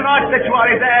you know not that you are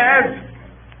his heirs.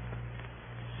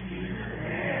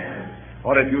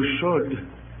 Or if you should,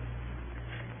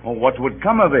 or what would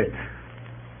come of it?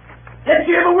 Let's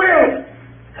hear the will.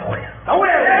 The will.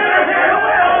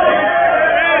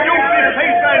 You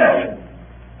befaitment!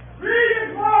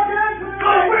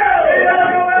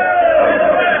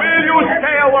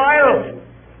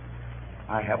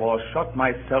 I have o'ershot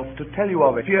myself to tell you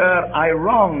of it. Here I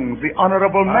wrong the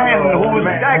honorable men whose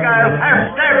daggers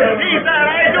have stabbed Caesar.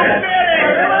 I do fear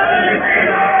it.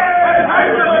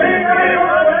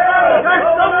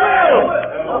 That's the will.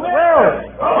 The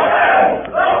will.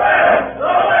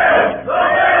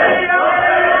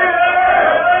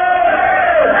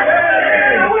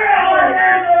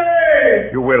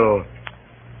 You will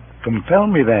compel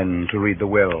me then to read the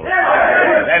will.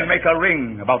 Then make a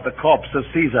ring about the corpse of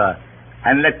Caesar,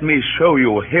 and let me show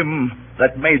you him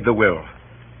that made the will.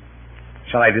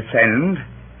 Shall I descend?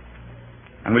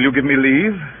 And will you give me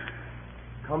leave?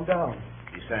 Come down.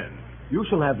 Descend. You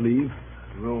shall have leave.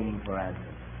 Room for Antony.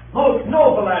 Most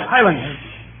noble Antony. Silence.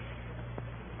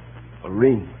 A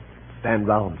ring. Stand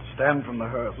round. Stand from the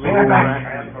hearse. Stand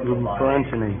back. Room for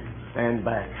Antony. Stand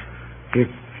back. If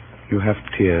you have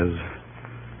tears,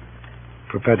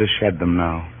 prepare to shed them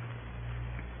now.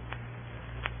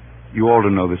 You all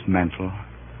know this mantle.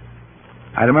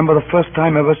 I remember the first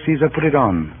time ever Caesar put it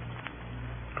on.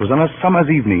 It was on a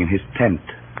summer's evening in his tent.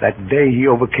 That day he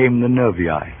overcame the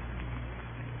Nervii.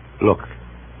 Look,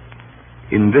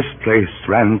 in this place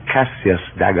ran Cassius'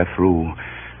 dagger through.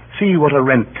 See what a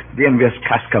rent the envious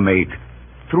Casca made.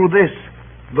 Through this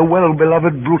the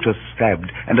well-beloved Brutus stabbed,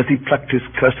 and as he plucked his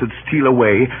cursed steel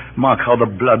away, mark how the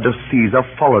blood of Caesar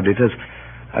followed it as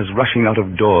rushing out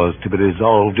of doors to be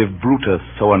resolved if Brutus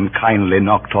so unkindly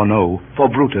knocked or no. For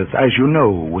Brutus, as you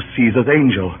know, was Caesar's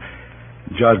angel.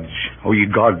 Judge, O ye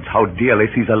gods, how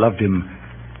dearly Caesar loved him.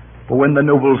 For when the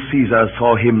noble Caesar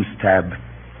saw him stab,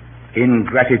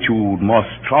 ingratitude, more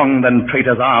strong than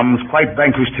traitor's arms, quite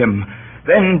vanquished him.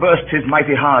 Then burst his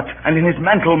mighty heart, and in his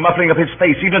mantle muffling up his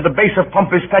face, even at the base of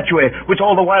Pompey's statue, which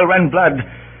all the while ran blood,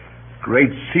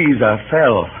 great Caesar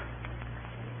fell.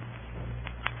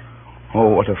 Oh,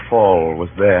 what a fall was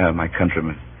there, my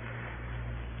countrymen.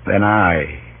 Then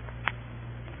I,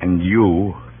 and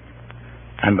you,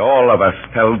 and all of us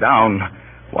fell down,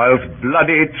 whilst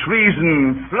bloody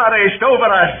treason flourished over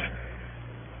us.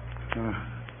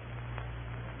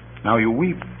 Now you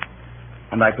weep,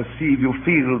 and I perceive you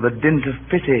feel the dint of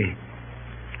pity.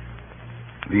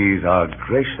 These are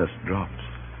gracious drops.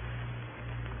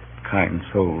 Kind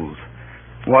souls,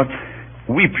 what,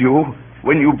 weep you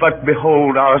when you but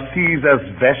behold our Caesar's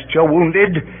vesture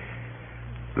wounded?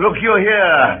 Look you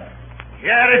here.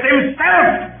 Here is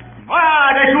himself,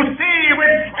 marred as you see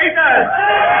with traitors.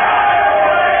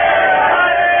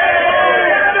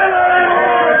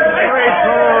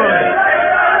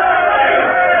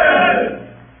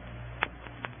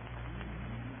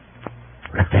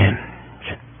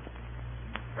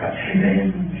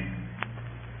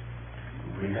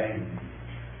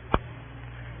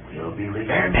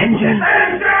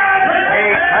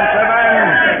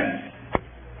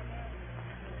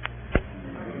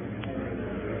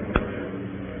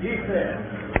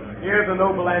 Here's the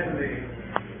noble Antony.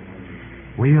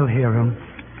 We'll hear him.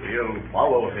 We'll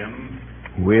follow him.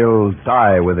 We'll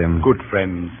die with him. Good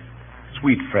friends,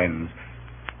 sweet friends,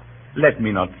 let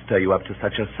me not stir you up to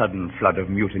such a sudden flood of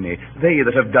mutiny. They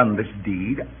that have done this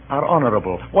deed are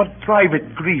honorable. What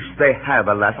private griefs they have,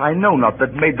 alas, I know not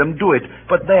that made them do it,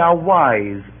 but they are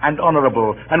wise and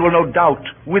honorable, and will no doubt,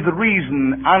 with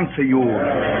reason, answer you.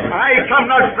 I come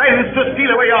not, friends, to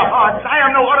steal away your hearts. I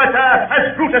am no orator,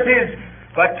 as Brutus is,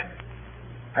 but,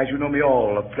 as you know me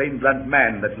all, a plain blunt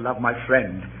man that love my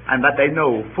friend, and that they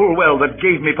know full well that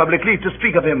gave me public leave to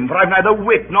speak of him, for I've neither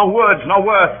wit, nor words, nor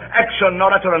worth, action,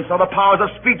 nor utterance, nor the powers of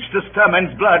speech to stir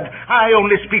men's blood. I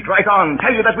only speak right on,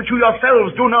 tell you that which you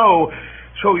yourselves do know.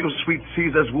 Show you sweet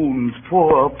Caesar's wounds,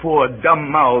 poor, poor dumb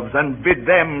mouths, and bid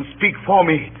them speak for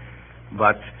me.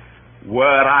 But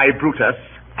were I Brutus,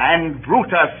 and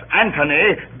Brutus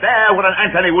Antony, there where an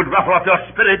Antony would ruffle up your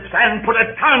spirits and put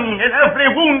a tongue in every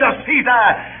wound of Caesar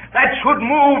that should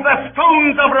move the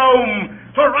stones of Rome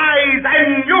to rise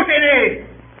and mutiny.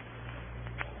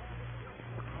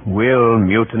 We'll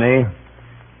mutiny.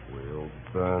 We'll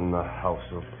burn the house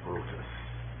of Brutus.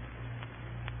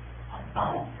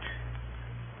 About.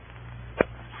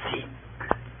 Seek.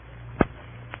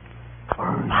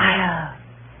 Fire.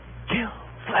 Kill.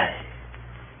 Slay.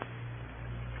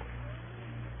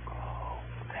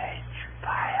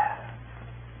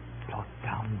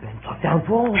 Plot down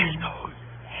walls.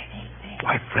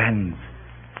 Why, friends,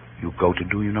 you go to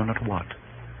do you know not what.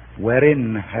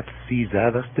 Wherein hath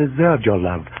Caesar thus deserved your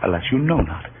love? Alas, you know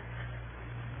not.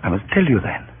 I must tell you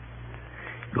then.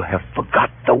 You have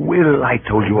forgot the will I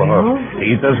told you of.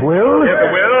 Caesar's will? Here's the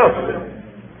will.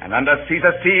 And under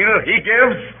Caesar's seal he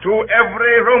gives to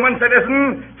every Roman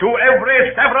citizen, to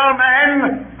every several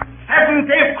man,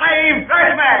 75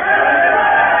 drachmae.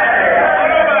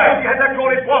 Moreover, he has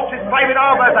accorded walks his private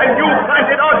arbors and new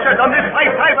planted orchards on this high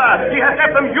Tiber. He has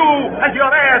left them you and your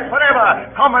heirs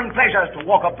forever. Common pleasures to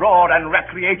walk abroad and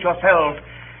recreate yourselves.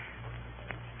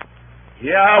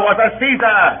 Here was a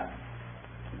Caesar.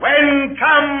 When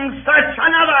comes such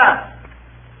another?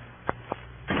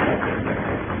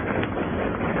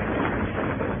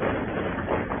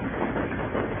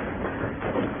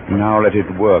 Now let it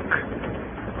work.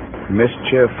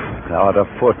 Mischief, thou art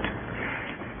afoot.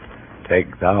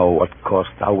 Take thou what course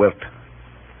thou wilt.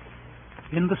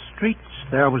 In the streets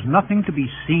there was nothing to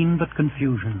be seen but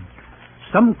confusion.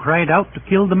 Some cried out to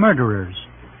kill the murderers.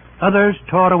 Others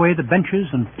tore away the benches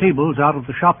and tables out of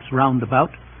the shops round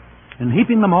about, and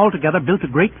heaping them all together built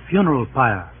a great funeral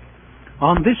pyre.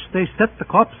 On this they set the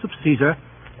corpse of Caesar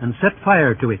and set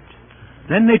fire to it.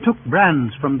 Then they took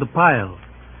brands from the pile.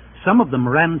 Some of them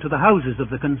ran to the houses of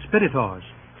the conspirators.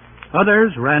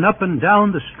 Others ran up and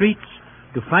down the streets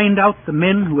to find out the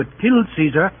men who had killed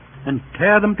Caesar and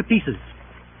tear them to pieces.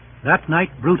 That night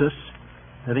Brutus,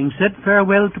 having said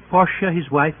farewell to Portia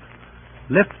his wife,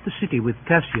 left the city with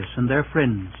Cassius and their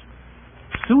friends.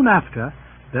 Soon after,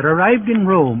 there arrived in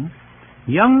Rome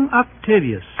young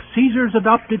Octavius, Caesar's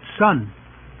adopted son,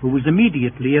 who was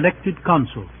immediately elected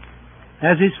consul.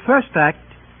 As his first act,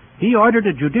 he ordered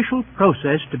a judicial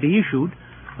process to be issued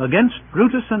against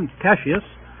Brutus and Cassius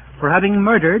for having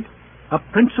murdered a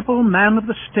principal man of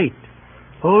the state,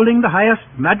 holding the highest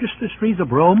magistracies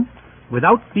of Rome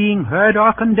without being heard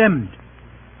or condemned.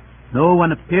 No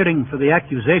one appearing for the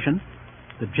accusation,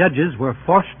 the judges were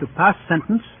forced to pass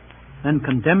sentence and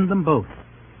condemn them both.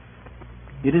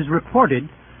 It is reported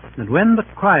that when the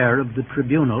crier of the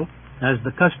tribunal, as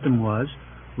the custom was,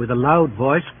 with a loud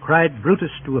voice cried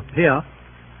Brutus to appear,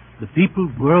 the people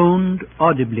groaned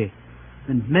audibly,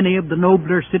 and many of the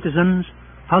nobler citizens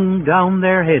hung down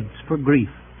their heads for grief.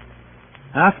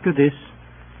 After this,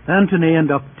 Antony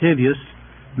and Octavius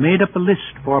made up a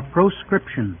list for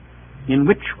proscription, in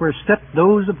which were set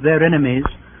those of their enemies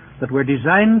that were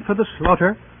designed for the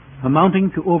slaughter, amounting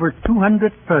to over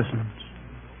 200 persons.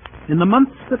 In the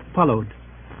months that followed,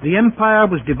 the empire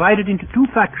was divided into two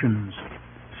factions,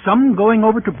 some going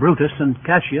over to Brutus and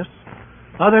Cassius,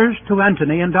 others to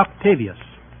Antony and Octavius.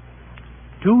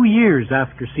 2 years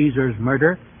after Caesar's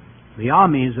murder, the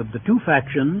armies of the two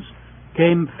factions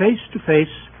came face to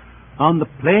face on the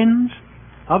plains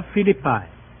of Philippi.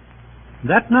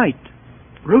 That night,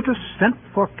 Brutus sent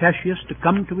for Cassius to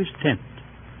come to his tent.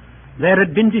 There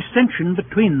had been dissension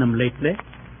between them lately.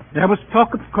 There was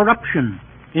talk of corruption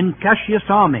in Cassius'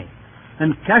 army,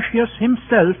 and Cassius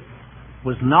himself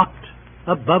was not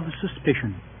above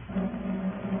suspicion.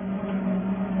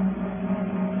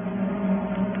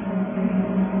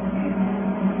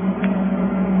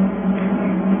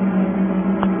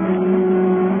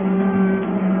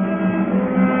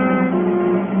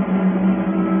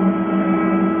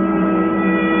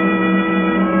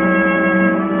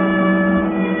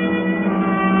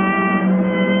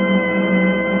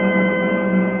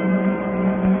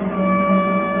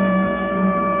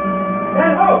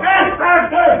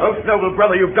 Noble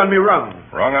brother, you've done me wrong.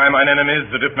 Wrong I mine enemies,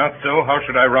 that if not so, how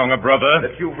should I wrong a brother?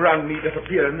 That you've wronged me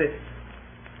disappear in this.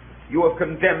 You have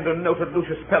condemned and noted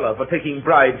Lucius Pella for taking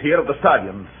bribes here of the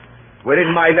Sardians,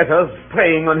 wherein my letters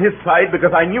praying on his side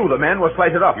because I knew the man was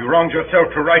slighted up. You wronged yourself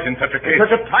to write in such a case. In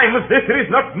such a time as this, it is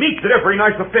not meet that every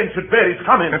nice offense should bear its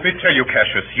comment. Let me tell you,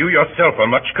 Cassius, you yourself are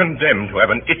much condemned to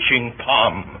have an itching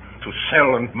palm, to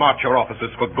sell and march your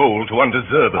officers for gold to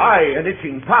undeserved. Aye, an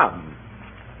itching palm.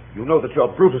 You know that you're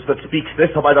Brutus that speaks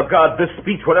this, or by the God this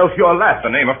speech, or else you're last.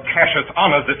 The name of Cassius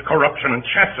honors this corruption and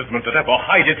chastisement that ever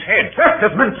hide its head.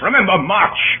 Chastisement? Remember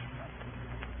March.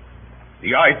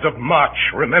 The Ides of March,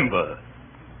 remember.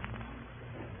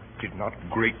 Did not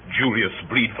great Julius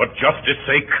bleed for justice'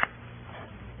 sake?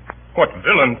 What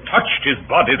villain touched his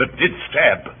body that did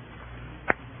stab?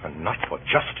 And not for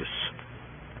justice.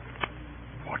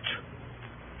 What?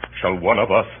 Shall one of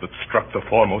us that struck the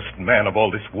foremost man of all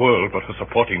this world but for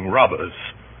supporting robbers,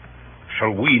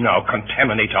 shall we now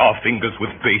contaminate our fingers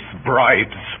with base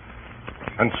bribes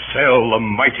and sell the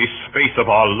mighty space of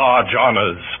our large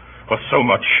honors for so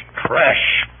much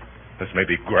trash as may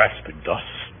be grasped thus?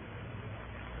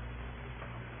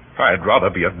 I'd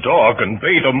rather be a dog and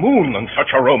bay the moon than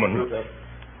such a Roman.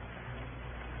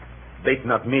 Bait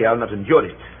not me, I'll not endure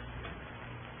it.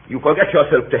 You forget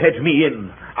yourself to hedge me in.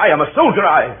 I am a soldier,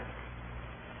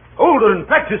 older in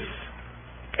practice,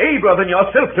 abler than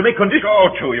yourself to make conditions.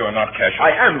 Go to, you are not, Cassius.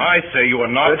 I am. I say you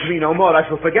are not. Urge me no more, I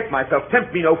shall forget myself.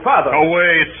 Tempt me no farther.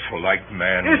 Away, slight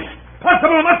man. Is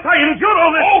possible, must I endure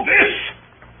all this? All this?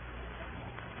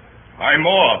 I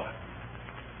more.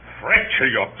 Fret till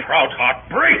your proud heart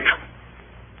break.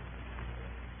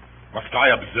 Must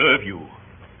I observe you?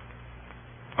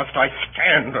 Must I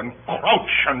stand and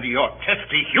crouch under your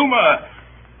testy humor?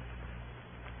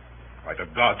 By the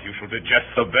gods, you shall digest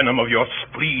the venom of your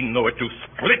spleen, though it do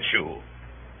split you.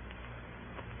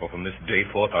 For from this day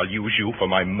forth I'll use you for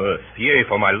my mirth, yea,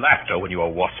 for my laughter when you are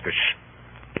waspish.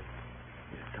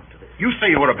 You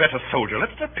say you are a better soldier. Let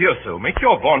it appear so. Make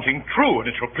your vaunting true, and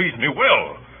it shall please me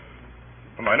well.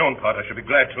 For mine own part, I should be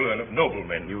glad to learn of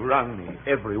noblemen. You wrong me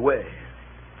every way.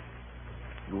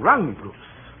 You wrong me, Brutus.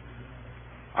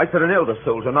 I said an elder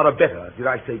soldier, not a better. Did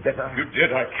I say better? You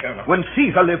did, I cannot. When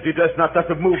Caesar lived, he durst not thus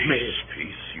have moved me.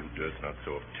 Peace, you durst not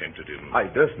so have tempted him. I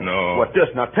durst not. No. What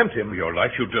durst not tempt him? For your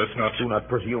life you durst not. Do not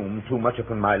presume too much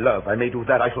upon my love. I may do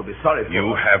that, I shall be sorry for.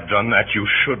 You have done that you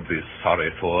should be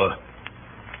sorry for.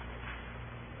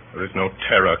 There is no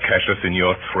terror, Cassius, in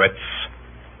your threats.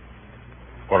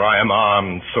 For I am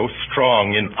armed so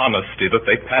strong in honesty that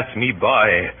they pass me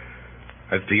by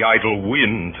as the idle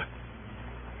wind,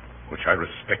 which I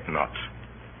respect not.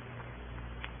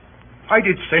 I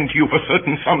did send you for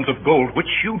certain sums of gold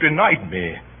which you denied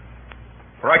me,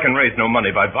 for I can raise no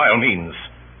money by vile means.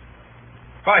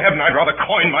 By heaven, I'd rather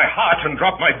coin my heart and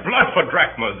drop my blood for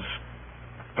drachmas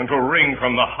than to wring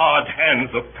from the hard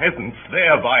hands of peasants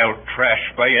their vile trash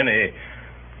by any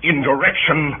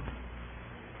indirection.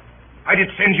 I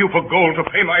did send you for gold to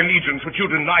pay my allegiance, which you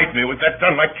denied me. Was that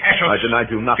done like Cassius? I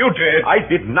denied you nothing. You did. I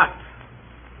did not.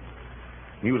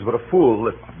 He was but a fool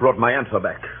that brought my answer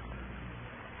back.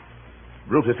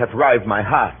 Brutus hath rived my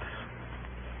heart.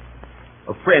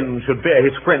 A friend should bear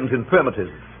his friend's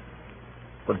infirmities.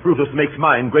 But Brutus makes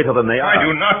mine greater than they are. I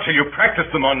do not till you practice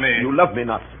them on me. You love me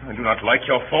not. I do not like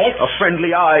your faults. A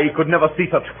friendly eye could never see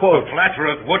such faults. The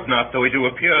flatterers would not, though he do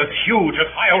appear as huge as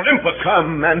high Olympus.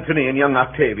 Come, Antony and young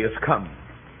Octavius, come.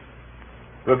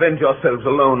 Revenge yourselves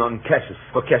alone on Cassius,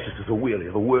 for Cassius is a weary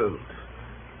of the world.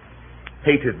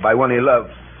 Hated by one he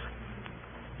loves.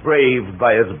 Braved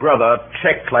by his brother,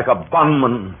 checked like a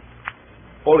bondman.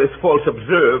 All his faults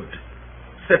observed.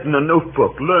 Set in a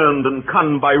notebook, learned and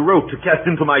conned by rote to cast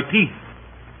into my teeth.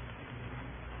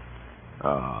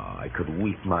 I could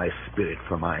weep my spirit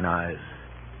from mine eyes.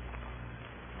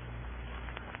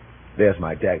 There's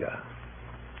my dagger.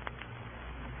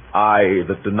 I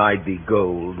that denied thee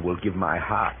gold will give my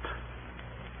heart.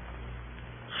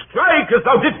 Strike as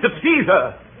thou didst at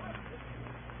Caesar!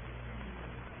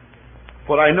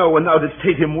 For I know when thou didst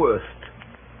hate him worst,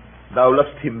 thou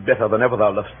lovest him better than ever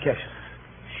thou lovest Cassius.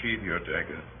 Sheathe your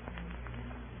dagger.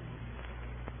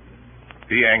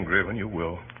 Be angry when you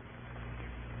will.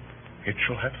 It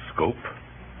shall have scope.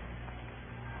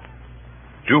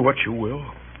 Do what you will.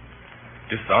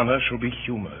 Dishonor shall be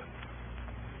humor.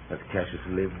 Hath Cassius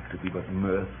lived to be but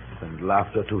mirth and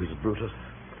laughter to his Brutus?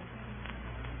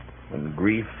 When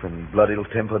grief and blood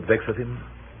ill-tempered vexeth him?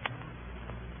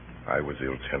 I was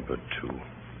ill-tempered too.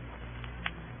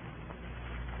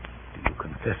 Do you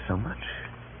confess so much?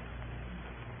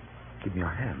 Give me your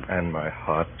hand. And my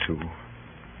heart, too.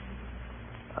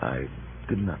 I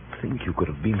did not think you could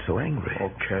have been so angry.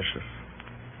 Oh, Cassius.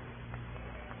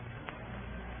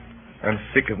 I'm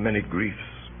sick of many griefs.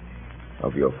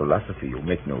 Of your philosophy you'll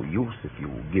make no use if you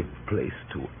give place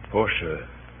to... Portia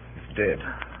is dead.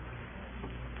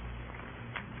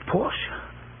 Portia?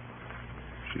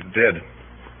 She's dead.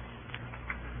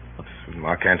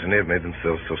 Mark Antony have made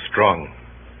themselves so strong.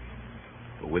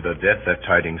 But with her death, that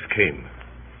tidings came.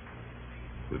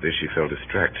 With this she fell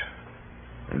distract.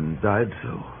 And died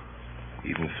so?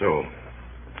 Even so.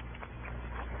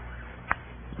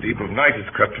 The evil night has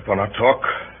crept upon our talk.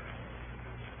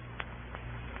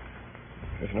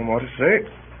 There's no more to say.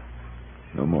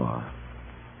 No more.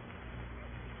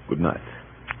 Good night.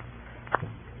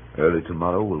 Early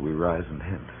tomorrow will we rise and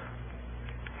hence.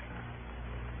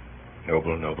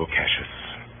 Noble, noble Cassius.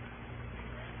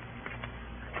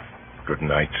 Good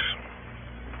night.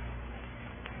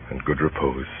 And good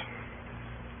repose.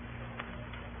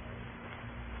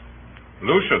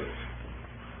 Lucius.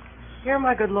 Here,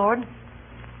 my good lord.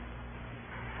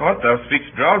 What, thou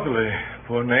speakst drowsily.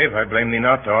 Poor knave, I blame thee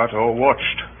not, thou art all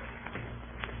watched.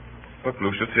 Look,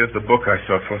 Lucius, here's the book I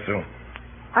sought for so.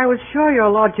 I was sure your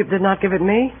lordship did not give it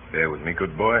me. Bear with me,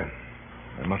 good boy.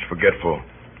 I'm much forgetful.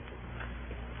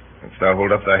 Canst thou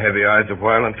hold up thy heavy eyes a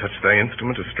while and touch thy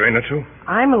instrument a strain or two?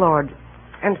 Aye, my lord,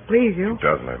 and please you. It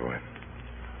does, my boy.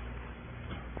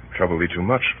 Trouble thee too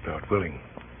much, if thou art willing.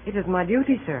 It is my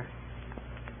duty, sir.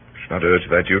 Should not urge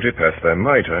thy duty past thy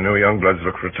might. I know young bloods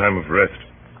look for a time of rest.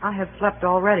 I have slept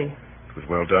already. It was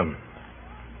well done.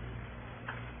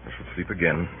 I shall sleep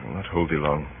again. I will not hold thee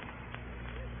long.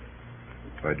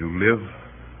 If I do live,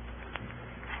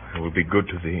 I will be good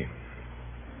to thee.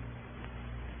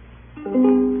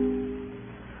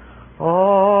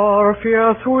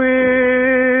 Orpheus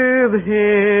with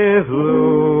his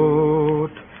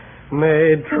lute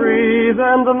made trees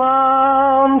and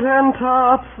mountain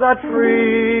tops that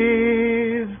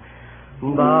freeze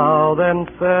bow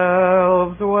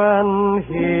themselves when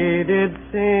he did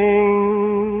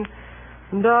sing.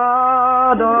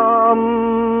 Da-dum,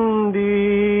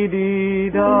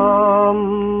 dee-dee-dum.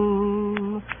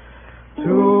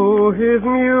 To his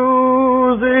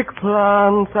music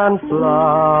plants and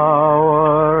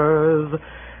flowers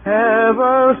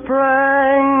ever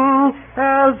sprang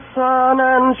as sun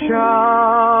and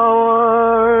showers.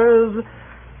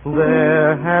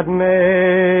 There had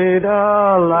made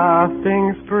a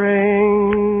lasting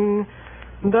spring.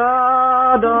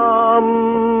 Da-dum,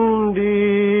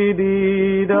 dee-dee-dum.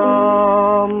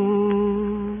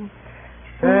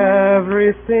 Every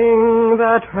everything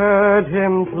that heard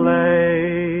him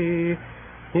play,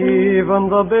 even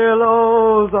the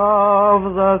billows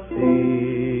of the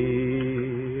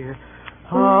sea,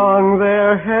 hung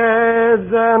their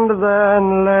heads and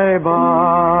then lay by.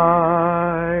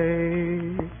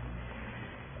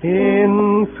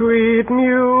 In sweet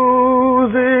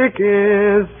music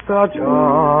is such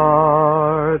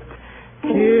art,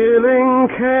 killing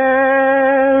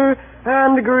care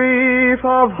and grief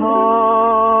of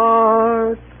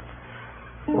heart.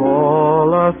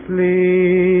 Fall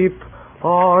asleep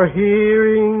or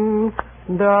hearing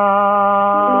die.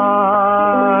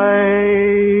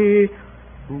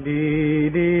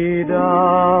 Dee-dee-dum,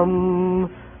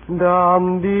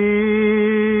 dum-dee-dee-dum.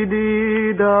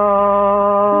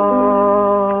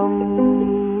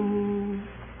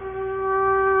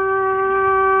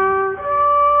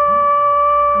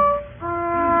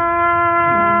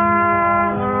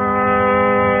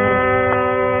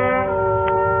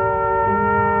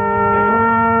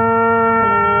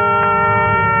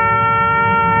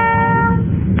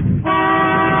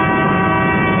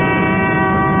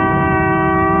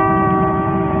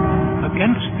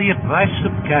 Advice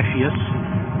of Cassius,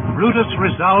 Brutus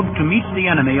resolved to meet the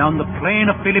enemy on the plain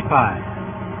of Philippi.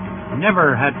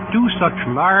 Never had two such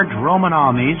large Roman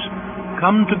armies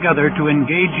come together to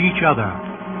engage each other.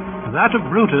 That of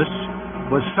Brutus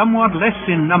was somewhat less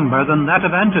in number than that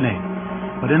of Antony,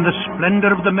 but in the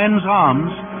splendor of the men's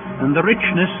arms and the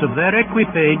richness of their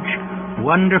equipage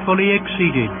wonderfully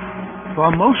exceeded,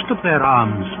 for most of their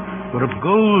arms were of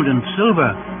gold and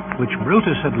silver, which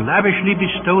Brutus had lavishly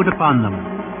bestowed upon them.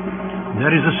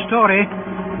 There is a story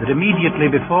that immediately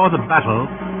before the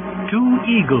battle, two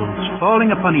eagles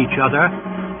falling upon each other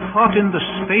fought in the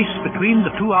space between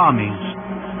the two armies,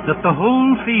 that the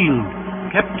whole field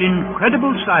kept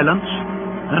incredible silence,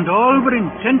 and all were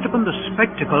intent upon the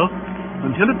spectacle,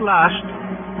 until at last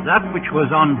that which was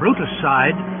on Brutus'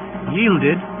 side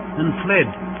yielded and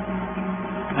fled.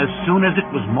 As soon as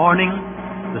it was morning,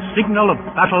 the signal of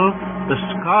battle, the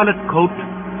scarlet coat,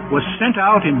 was sent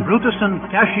out in Brutus and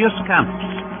Cassius' camps,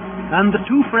 and the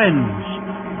two friends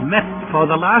met for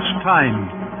the last time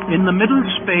in the middle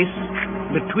space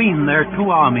between their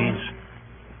two armies.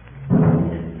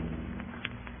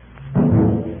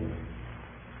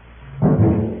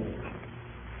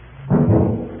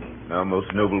 Now, most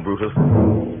noble Brutus,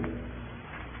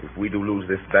 if we do lose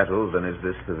this battle, then is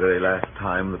this the very last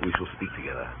time that we shall speak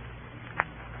together?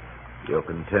 You're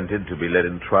contented to be led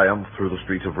in triumph through the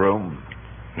streets of Rome?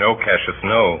 No, Cassius,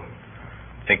 no.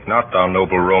 Think not, thou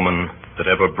noble Roman, that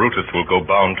ever Brutus will go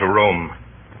bound to Rome.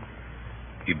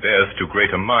 He bears too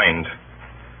great a mind.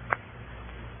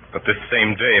 But this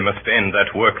same day must end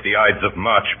that work the Ides of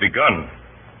March begun.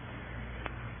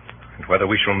 And whether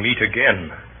we shall meet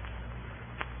again,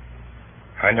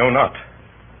 I know not.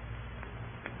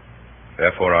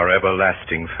 Therefore our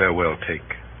everlasting farewell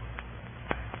take.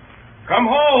 Come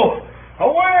ho!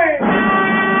 Away!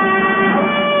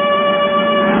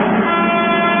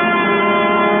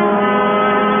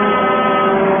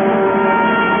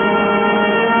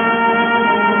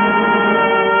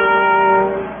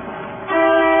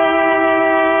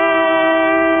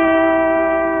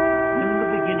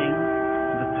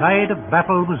 The tide of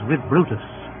battle was with Brutus.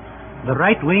 The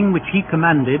right wing which he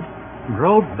commanded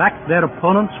drove back their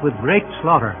opponents with great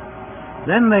slaughter.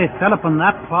 Then they fell upon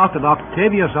that part of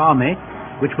Octavius' army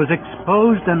which was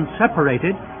exposed and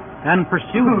separated, and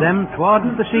pursued them toward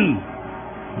the sea.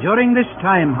 During this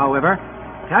time, however,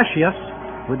 Cassius,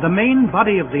 with the main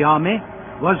body of the army,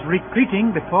 was retreating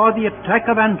before the attack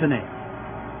of Antony.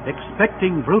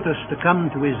 Expecting Brutus to come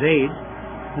to his aid,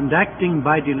 and acting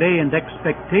by delay and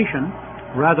expectation,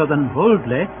 rather than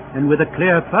boldly and with a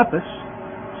clear purpose,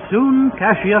 soon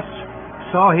Cassius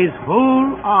saw his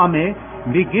whole army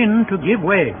begin to give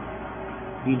way.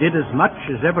 He did as much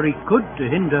as ever he could to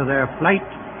hinder their flight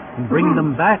and bring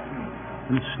them back,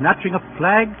 and snatching a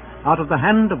flag out of the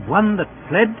hand of one that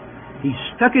fled, he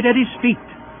stuck it at his feet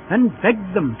and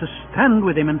begged them to stand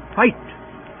with him and fight.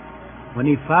 When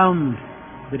he found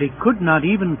that he could not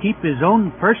even keep his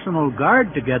own personal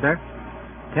guard together,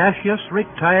 Cassius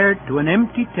retired to an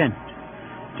empty tent,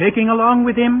 taking along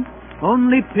with him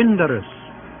only Pindarus,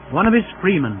 one of his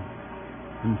freemen,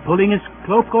 and pulling his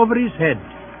cloak over his head,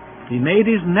 he made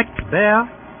his neck bare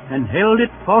and held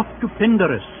it forth to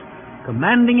Pindarus,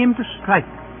 commanding him to strike.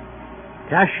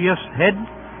 Cassius' head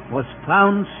was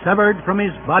found severed from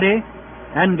his body,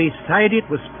 and beside it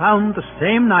was found the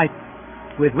same knife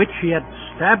with which he had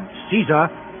stabbed Caesar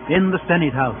in the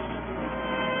Senate house.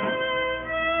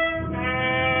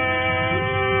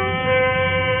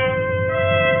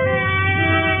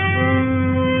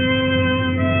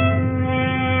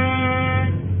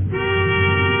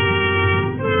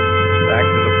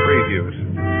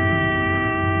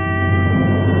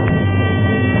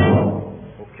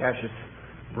 Cassius.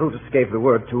 Brutus gave the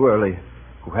word too early,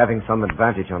 who, having some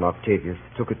advantage on Octavius,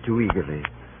 took it too eagerly.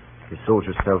 His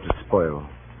soldiers fell to spoil,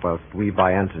 whilst we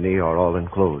by Antony are all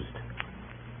enclosed.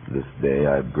 This day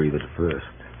I breathe it first.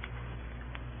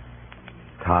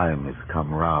 Time is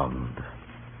come round,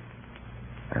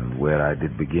 and where I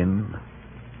did begin,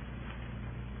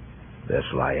 there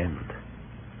shall I end.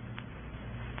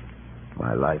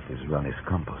 My life is run his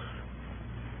compass.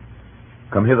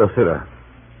 Come hither, Thera,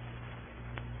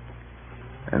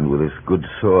 and with this good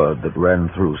sword that ran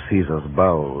through Caesar's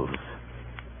bowels,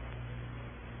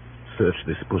 search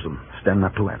this bosom. Stand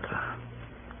not to answer.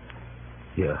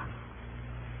 Here,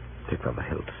 take from the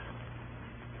hilt.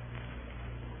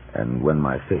 And when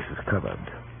my face is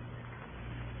covered,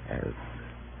 as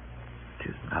it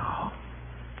is now,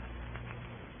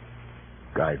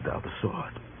 guide thou the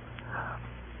sword.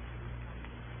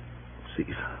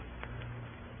 Caesar,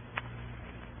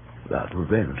 thou art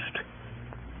revenged,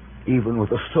 even with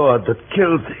the sword that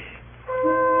killed thee.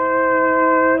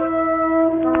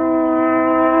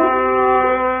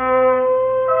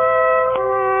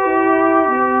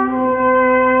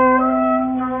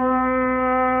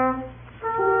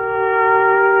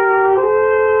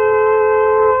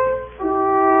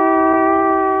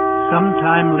 Some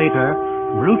time later,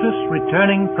 Brutus,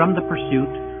 returning from the pursuit,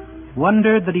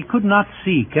 wondered that he could not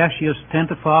see Cassius'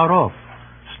 tent afar off,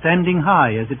 standing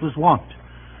high as it was wont,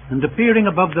 and appearing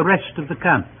above the rest of the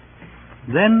camp.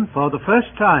 Then, for the first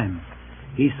time,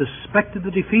 he suspected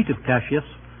the defeat of Cassius,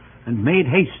 and made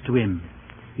haste to him.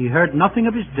 He heard nothing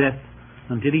of his death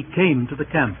until he came to the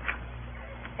camp.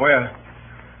 Where?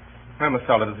 Where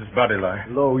solid does his body lie?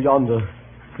 Lo, yonder,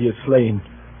 he is slain.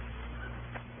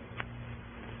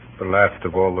 The last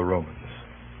of all the Romans.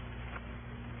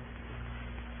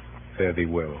 Fare thee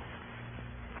well.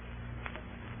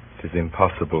 It is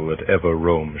impossible that ever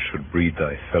Rome should breed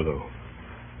thy fellow.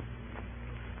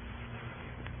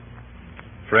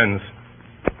 Friends,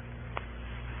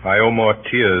 I owe more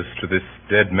tears to this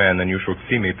dead man than you shall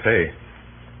see me pay.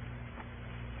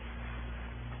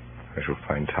 I shall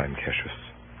find time, Cassius.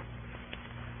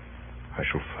 I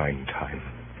shall find time.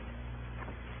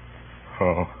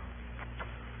 Oh,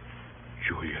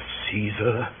 Julius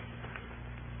Caesar,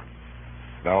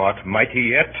 thou art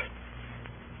mighty yet.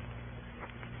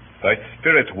 Thy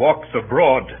spirit walks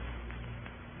abroad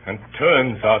and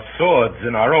turns our swords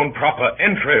in our own proper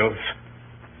entrails.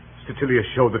 Statilius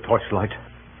showed the torchlight,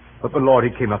 but the Lord,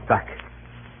 he came not back.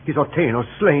 He's ordained or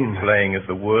slain. Slaying is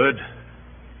the word.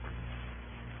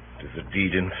 It is a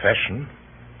deed in fashion.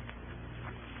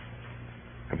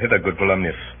 Come hither, good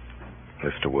Volumnius.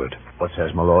 List a word. What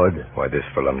says my lord? Why this,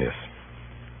 Volumnius?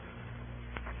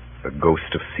 The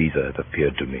ghost of Caesar hath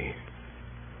appeared to me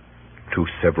 2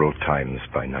 several times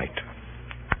by night.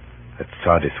 At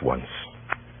Sardis once,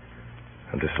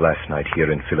 and this last night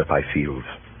here in Philippi fields.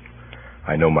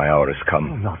 I know my hour has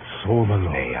come. Oh, not so, my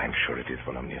lord. Nay, I'm sure it is,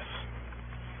 Volumnius.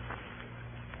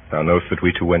 Thou knowest that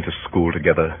we two went to school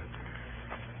together.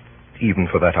 Even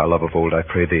for that our love of old, I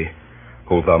pray thee,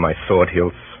 hold thou my sword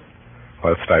hilts,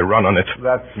 whilst I run on it.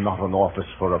 That's not an office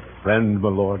for a friend, my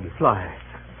lord. Fly,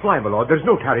 my lord. There's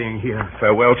no tarrying here.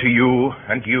 Farewell to you,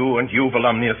 and you, and you,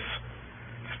 Volumnius.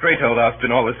 Strato, thou hast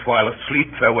been all this while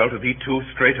asleep. Farewell to thee too,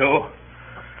 Strato.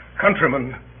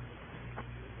 Countrymen,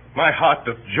 my heart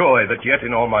doth joy that yet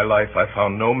in all my life I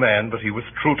found no man but he was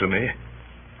true to me.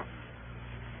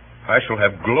 I shall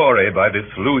have glory by this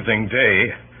losing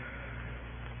day,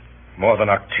 more than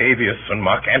Octavius and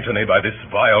Mark Antony by this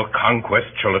vile conquest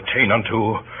shall attain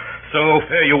unto. So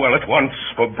fare you well at once,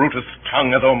 for Brutus'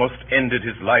 tongue hath almost ended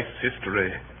his life's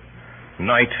history.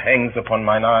 Night hangs upon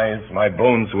mine eyes, my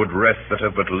bones would rest that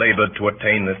have but labored to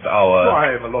attain this hour.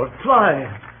 Fly, my lord,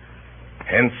 fly.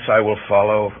 Hence I will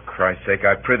follow, for Christ's sake.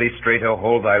 I prithee, Strato,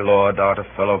 hold thy lord. Thou art a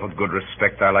fellow of a good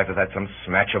respect. Thy life hath had some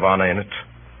smatch of honor in it.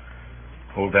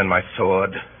 Hold then my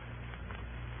sword.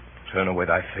 Turn away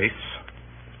thy face.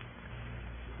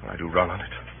 I do run on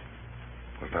it.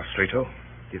 Wilt thou, Strato?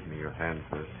 Give me your hand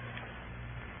first.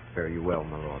 Fare you well,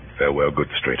 my lord. Farewell, good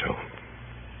Strato.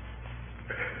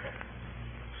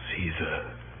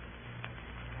 Caesar,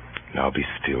 now be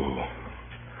still.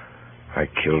 I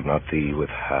killed not thee with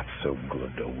half so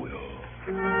good a will.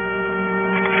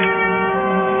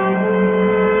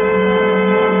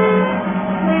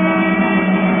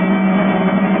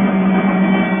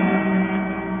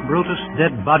 Brutus'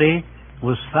 dead body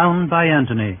was found by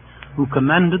Antony, who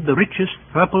commanded the richest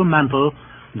purple mantle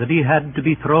that he had to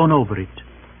be thrown over it.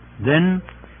 Then,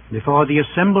 before the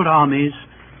assembled armies,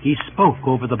 he spoke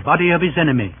over the body of his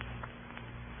enemy.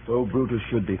 So Brutus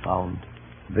should be found.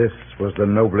 This was the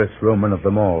noblest Roman of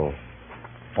them all.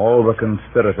 All the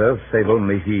conspirators, save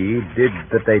only he, did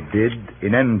that they did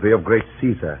in envy of great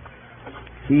Caesar.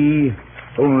 He,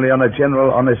 only on a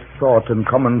general honest thought and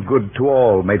common good to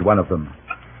all, made one of them.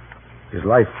 His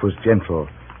life was gentle,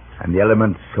 and the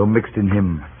elements so mixed in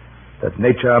him that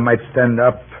nature might stand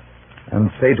up and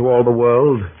say to all the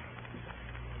world,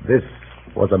 this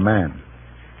was a man.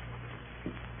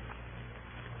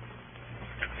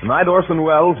 Tonight, Orson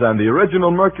Welles and the original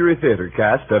Mercury Theater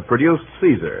cast have produced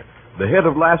Caesar, the hit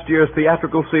of last year's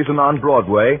theatrical season on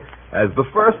Broadway, as the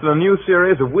first in a new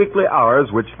series of weekly hours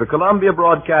which the Columbia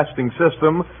Broadcasting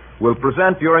System will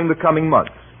present during the coming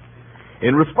months.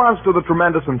 In response to the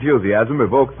tremendous enthusiasm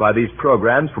evoked by these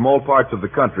programs from all parts of the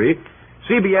country,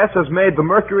 CBS has made the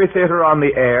Mercury Theater on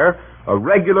the Air a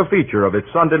regular feature of its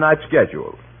Sunday night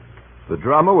schedule. The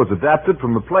drama was adapted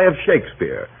from the play of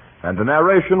Shakespeare, and the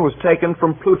narration was taken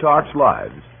from Plutarch's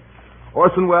Lives.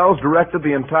 Orson Welles directed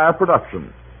the entire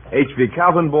production. H.V.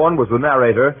 Calvinborn was the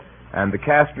narrator, and the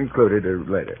cast included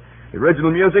later. The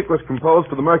original music was composed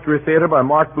for the Mercury Theater by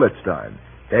Mark Blitzstein.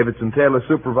 Davidson Taylor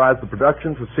supervised the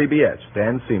production for CBS.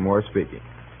 Dan Seymour speaking.